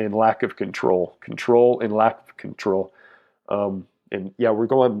control and lack of control and lack of control. And yeah, we're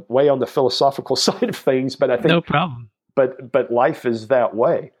going way on the philosophical side of things, but I think no problem. But life is that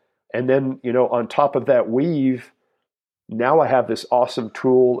way. And then, on top of that weave, now I have this awesome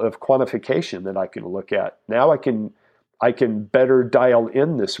tool of quantification that I can look at. Now I can better dial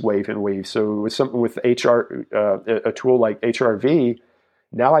in this wave and weave. So with something with a tool like HRV,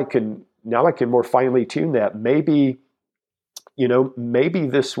 now I can more finely tune that. Maybe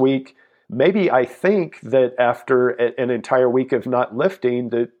this week, maybe I think that after an entire week of not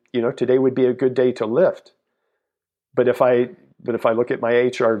lifting, that today would be a good day to lift. But if I look at my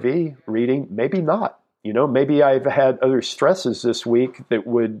HRV reading, maybe not. Maybe I've had other stresses this week that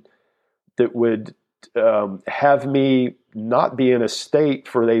would have me not be in a state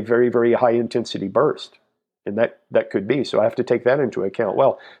for a very, very high intensity burst. And that could be. So I have to take that into account.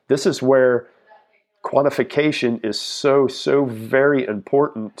 Well, this is where quantification is so, so very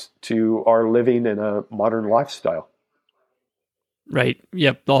important to our living in a modern lifestyle. Right.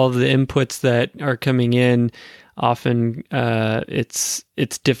 Yep. All of the inputs that are coming in, often it's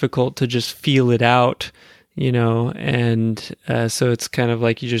difficult to just feel it out, and so it's kind of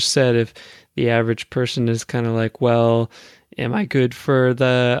like you just said, if the average person is kind of like, well, am I good for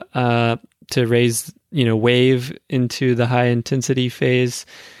the to raise wave into the high intensity phase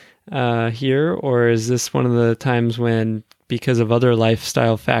here, or is this one of the times when, because of other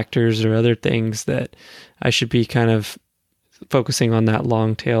lifestyle factors or other things, that I should be kind of focusing on that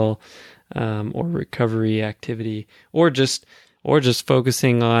long tail or recovery activity, or just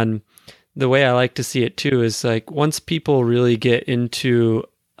focusing on, the way I like to see it too is like, once people really get into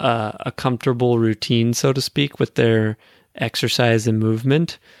a comfortable routine, so to speak, with their exercise and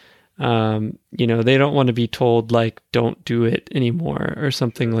movement, they don't want to be told like, don't do it anymore or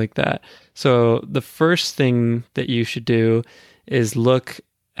something like that. So the first thing that you should do is look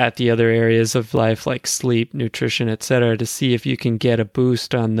at the other areas of life, like sleep, nutrition, etc., to see if you can get a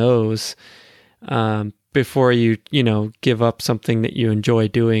boost on those before you give up something that you enjoy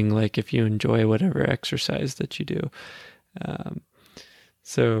doing, like if you enjoy whatever exercise that you do.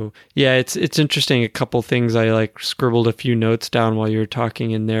 So yeah, it's interesting. A couple things I scribbled a few notes down while you were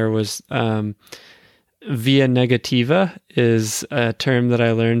talking, and there was via negativa is a term that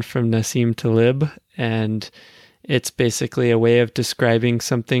I learned from Nassim Taleb, and it's basically a way of describing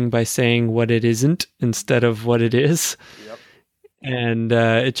something by saying what it isn't instead of what it is. Yep. And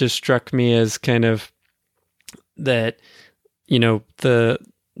it just struck me as kind of that, the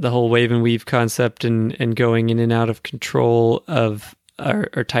whole wave and weave concept and going in and out of control of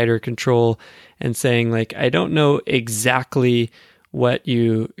or tighter control, and saying like, I don't know exactly what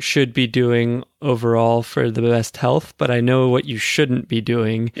you should be doing overall for the best health, but I know what you shouldn't be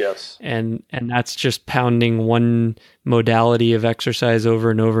doing. Yes. And that's just pounding one modality of exercise over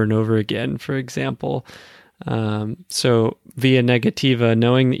and over and over again, for example. So via negativa,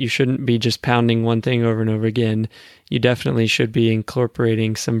 knowing that you shouldn't be just pounding one thing over and over again, you definitely should be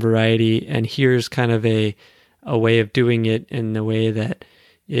incorporating some variety. And here's kind of a way of doing it in a way that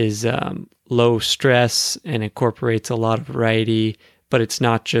is low stress and incorporates a lot of variety, but it's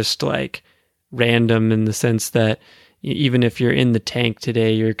not just like random in the sense that even if you're in the tank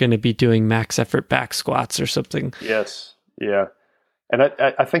today, you're going to be doing max effort back squats or something. Yes. Yeah. And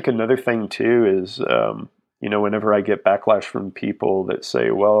I think another thing too is, whenever I get backlash from people that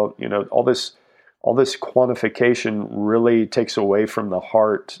say, well, all this quantification really takes away from the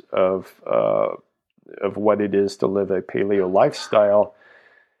heart of what it is to live a paleo lifestyle.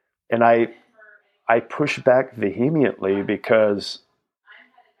 And I push back vehemently because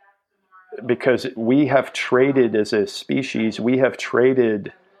we have traded, as a species, we have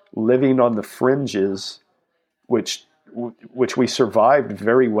traded living on the fringes, which we survived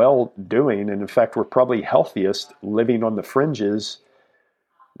very well doing. And in fact, we're probably healthiest living on the fringes.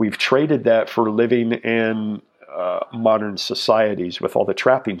 we've traded that for living in modern societies with all the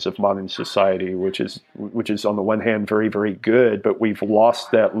trappings of modern society, which is on the one hand very, very good, but we've lost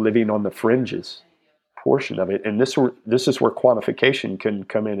that living on the fringes portion of it. And this is where quantification can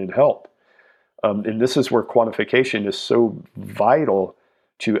come in and help. And this is where quantification is so vital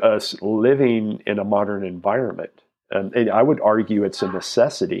to us living in a modern environment. And I would argue it's a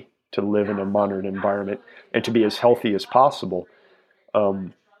necessity to live in a modern environment and to be as healthy as possible.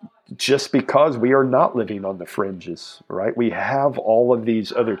 Just because we are not living on the fringes, right? We have all of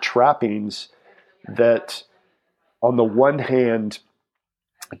these other trappings that, on the one hand,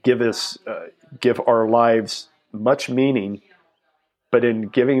 give our lives much meaning, but in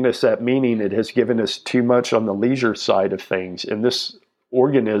giving us that meaning, it has given us too much on the leisure side of things. And this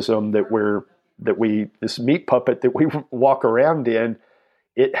organism this meat puppet that we walk around in,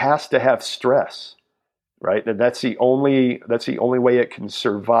 it has to have stress. Right, and that's the only way it can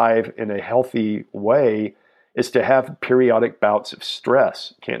survive in a healthy way, is to have periodic bouts of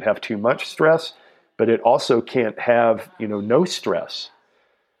stress. It can't have too much stress, but it also can't have no stress.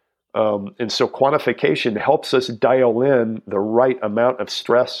 And so quantification helps us dial in the right amount of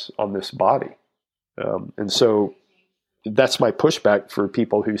stress on this body. And so that's my pushback for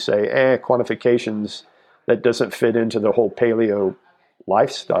people who say, quantifications, that doesn't fit into the whole paleo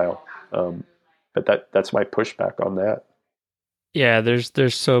lifestyle. But that's my pushback on that. Yeah,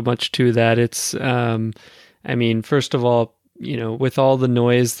 there's so much to that. It's, first of all, with all the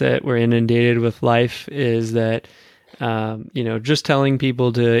noise that we're inundated with life, is that, just telling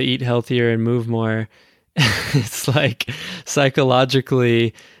people to eat healthier and move more, it's like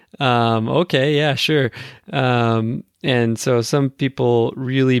psychologically, okay, yeah, sure. And so some people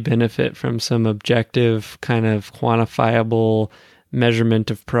really benefit from some objective kind of quantifiable measurement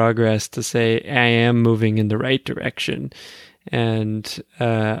of progress to say, I am moving in the right direction. And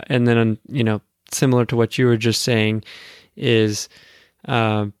then, similar to what you were just saying, is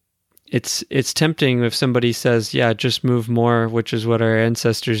it's tempting if somebody says, yeah, just move more, which is what our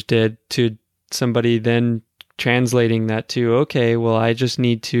ancestors did, to somebody then translating that to, okay, well, I just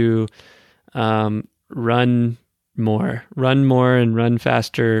need to run more and run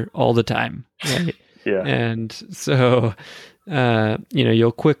faster all the time. Right? Yeah. And so,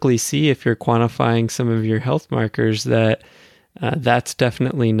 you'll quickly see, if you're quantifying some of your health markers, that that's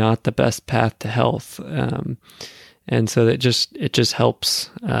definitely not the best path to health. And so it just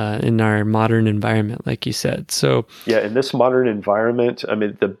helps in our modern environment, like you said. So yeah, in this modern environment,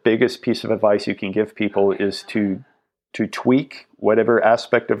 the biggest piece of advice you can give people is to tweak whatever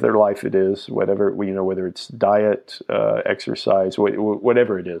aspect of their life it is, whether it's diet, exercise,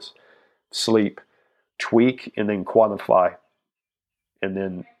 whatever it is, sleep, tweak and then quantify. And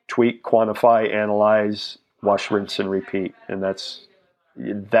then tweak, quantify, analyze, wash, rinse, and repeat. And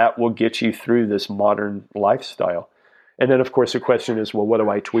that will get you through this modern lifestyle. And then, of course, the question is, well, what do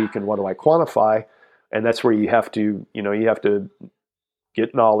I tweak and what do I quantify? And that's where you have to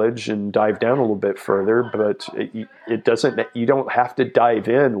get knowledge and dive down a little bit further. But you don't have to dive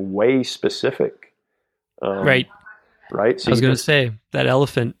in way specific. Right. Right. So I was going to say that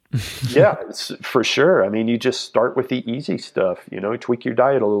elephant. Yeah, it's for sure. You just start with the easy stuff, tweak your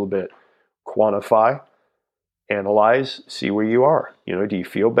diet a little bit, quantify, analyze, see where you are. Do you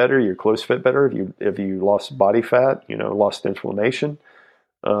feel better? Your clothes fit better? Have you lost body fat, lost inflammation?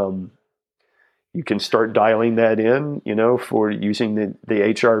 You can start dialing that in, for using the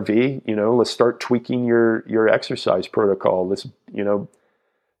HRV, let's start tweaking your exercise protocol. Let's,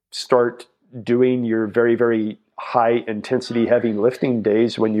 start doing your very, very high intensity heavy lifting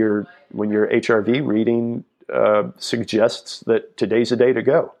days when your HRV reading suggests that today's a day to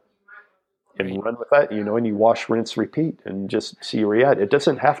go, and run with that, and you wash, rinse, repeat, and just see where you're at. It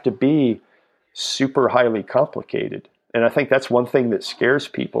doesn't have to be super highly complicated. And I think that's one thing that scares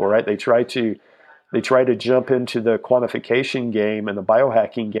people, right? They try to jump into the quantification game and the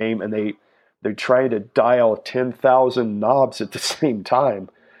biohacking game, and they're trying to dial 10,000 knobs at the same time.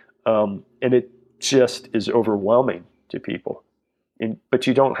 And it just is overwhelming to people. But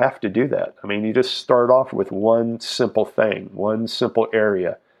you don't have to do that. You just start off with one simple thing, one simple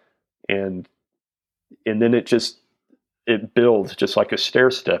area, and then it builds just like a stair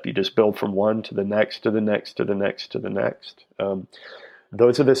step. You just build from one to the next, to the next, to the next, to the next.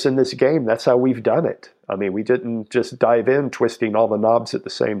 Those of us in this game, that's how we've done it. We didn't just dive in twisting all the knobs at the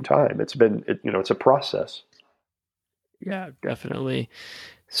same time. It's a process. Yeah, definitely.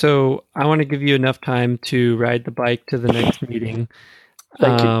 So I want to give you enough time to ride the bike to the next meeting.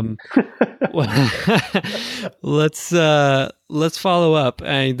 Thank you. Let's follow up.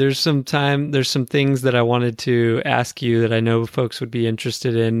 There's some things that I wanted to ask you that I know folks would be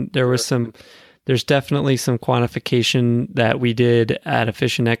interested in. There's definitely some quantification that we did at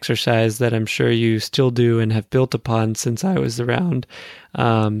Efficient Exercise that I'm sure you still do and have built upon since I was around,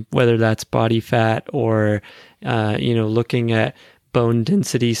 whether that's body fat or, looking at bone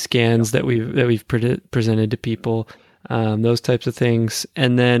density scans that we've presented to people, those types of things.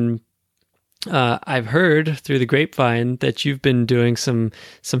 And then I've heard through the grapevine that you've been doing some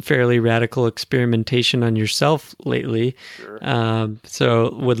fairly radical experimentation on yourself lately. Sure.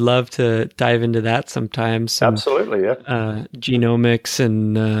 So would love to dive into that sometime. Absolutely, yeah. Genomics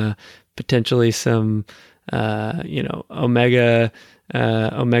and potentially some, omega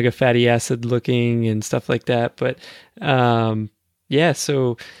fatty acid looking and stuff like that. But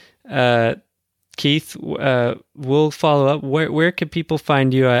so Keith, we'll follow up. Where can people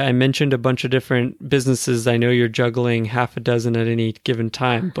find you? I mentioned a bunch of different businesses. I know you're juggling half a dozen at any given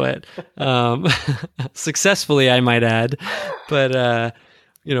time, but successfully, I might add. But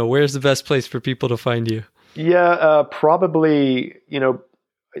where's the best place for people to find you? Yeah, probably.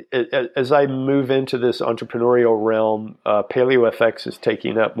 As I move into this entrepreneurial realm, Paleo FX is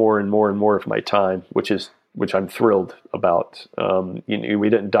taking up more and more and more of my time, which I'm thrilled about. We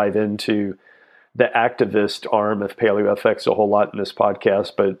didn't dive into the activist arm of Paleo FX a whole lot in this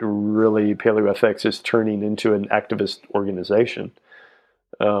podcast, but really Paleo FX is turning into an activist organization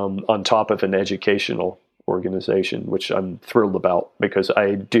on top of an educational organization, which I'm thrilled about because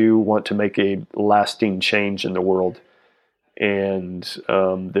I do want to make a lasting change in the world. And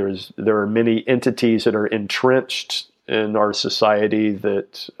there are many entities that are entrenched in our society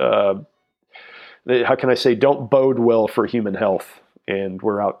that how can I say, don't bode well for human health. And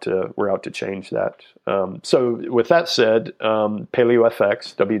we're out to change that. So with that said,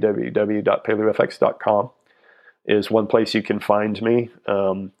 PaleoFX, www.paleofx.com is one place you can find me.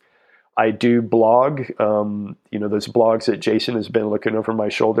 I do blog, those blogs that Jason has been looking over my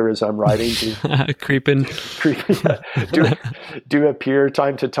shoulder as I'm writing. Creeping. Do appear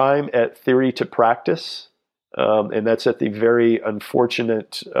time to time at Theory to Practice. And that's at the very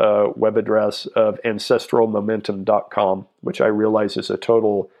unfortunate web address of ancestralmomentum.com, which I realize is a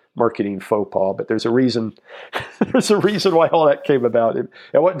total marketing faux pas, but there's a reason. There's a reason why all that came about. It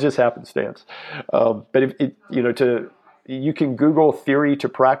wasn't just happenstance. But you can Google Theory to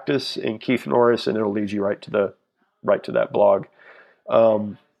Practice and Keith Norris, and it'll lead you right to that blog.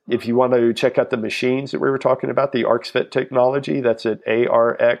 If you want to check out the machines that we were talking about, the ArxFit technology, that's at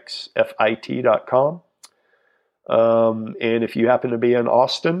arxfit.com. And if you happen to be in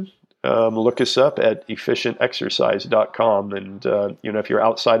Austin, look us up at efficientexercise.com. And, if you're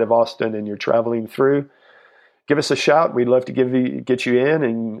outside of Austin and you're traveling through, give us a shout. We'd love to get you in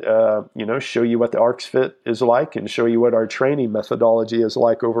and, show you what the ArxFit is like and show you what our training methodology is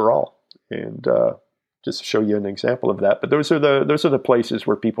like overall. And, just to show you an example of that. But those are the places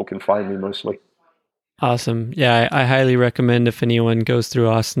where people can find me mostly. Awesome. Yeah, I highly recommend if anyone goes through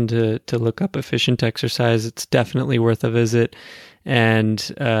Austin to look up Efficient Exercise. It's definitely worth a visit. And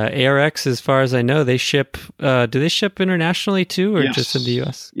ARX, as far as I know, they ship. Do they ship internationally too, or just in the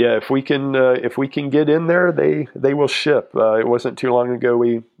U.S.? Yeah, if we can get in there, they will ship. It wasn't too long ago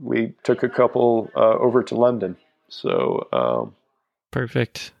we took a couple over to London. So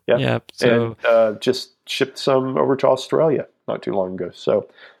perfect. Yeah. So and just shipped some over to Australia not too long ago. So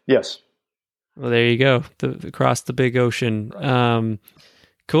yes. Well, there you go. Across the big ocean.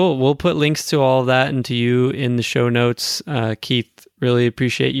 Cool. We'll put links to all of that and to you in the show notes. Keith, really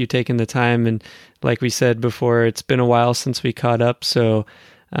appreciate you taking the time. And like we said before, it's been a while since we caught up. So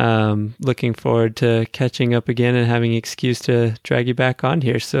looking forward to catching up again and having an excuse to drag you back on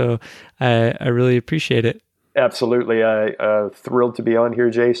here. So I really appreciate it. Absolutely. I'm thrilled to be on here,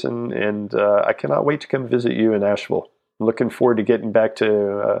 Jason. And I cannot wait to come visit you in Asheville. Looking forward to getting back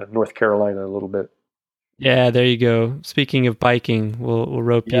to North Carolina a little bit. Yeah, there you go. Speaking of biking, we'll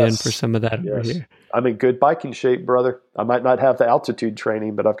rope you in for some of that over here. I'm in good biking shape, brother. I might not have the altitude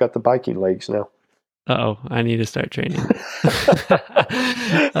training, but I've got the biking legs now. Uh-oh, I need to start training.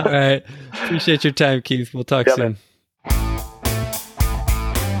 All right. Appreciate your time, Keith. We'll talk soon. Man.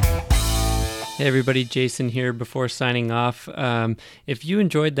 Hey everybody, Jason here. Before signing off, if you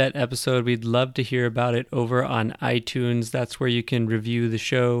enjoyed that episode, we'd love to hear about it over on iTunes. That's where you can review the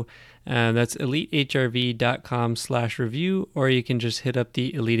show. That's elitehrv.com/review, or you can just hit up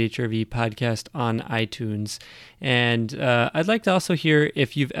the Elite HRV podcast on iTunes. And I'd like to also hear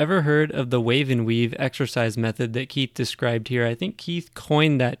if you've ever heard of the wave and weave exercise method that Keith described here. I think Keith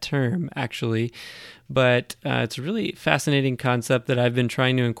coined that term, actually. but it's a really fascinating concept that I've been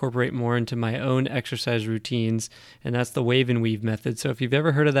trying to incorporate more into my own exercise routines, and that's the wave and weave method. So if you've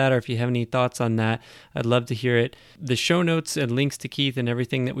ever heard of that, or if you have any thoughts on that, I'd love to hear it. The show notes and links to Keith and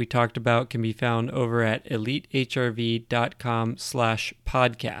everything that we talked about can be found over at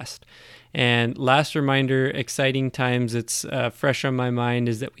elitehrv.com/podcast. And last reminder, exciting times, it's fresh on my mind,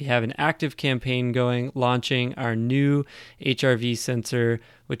 is that we have an active campaign going, launching our new HRV sensor,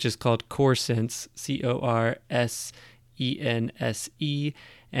 which is called CoreSense, CoreSense,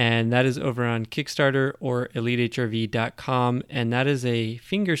 and that is over on Kickstarter or elitehrv.com, and that is a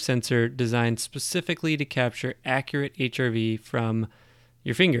finger sensor designed specifically to capture accurate HRV from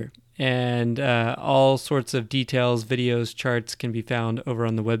your finger. And all sorts of details, videos, charts can be found over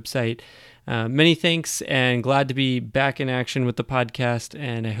on the website. Many thanks, and glad to be back in action with the podcast,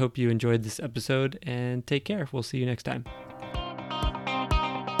 and I hope you enjoyed this episode, and take care. We'll see you next time.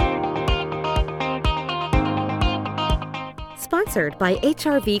 Sponsored by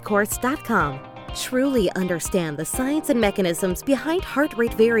HRVcourse.com. Truly understand the science and mechanisms behind heart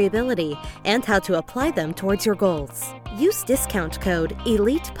rate variability and how to apply them towards your goals. Use discount code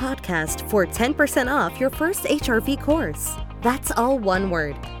ELITEPODCAST for 10% off your first HRV course. That's all one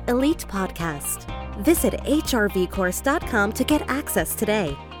word, Elite Podcast. Visit HRVcourse.com to get access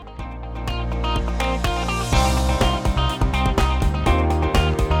today.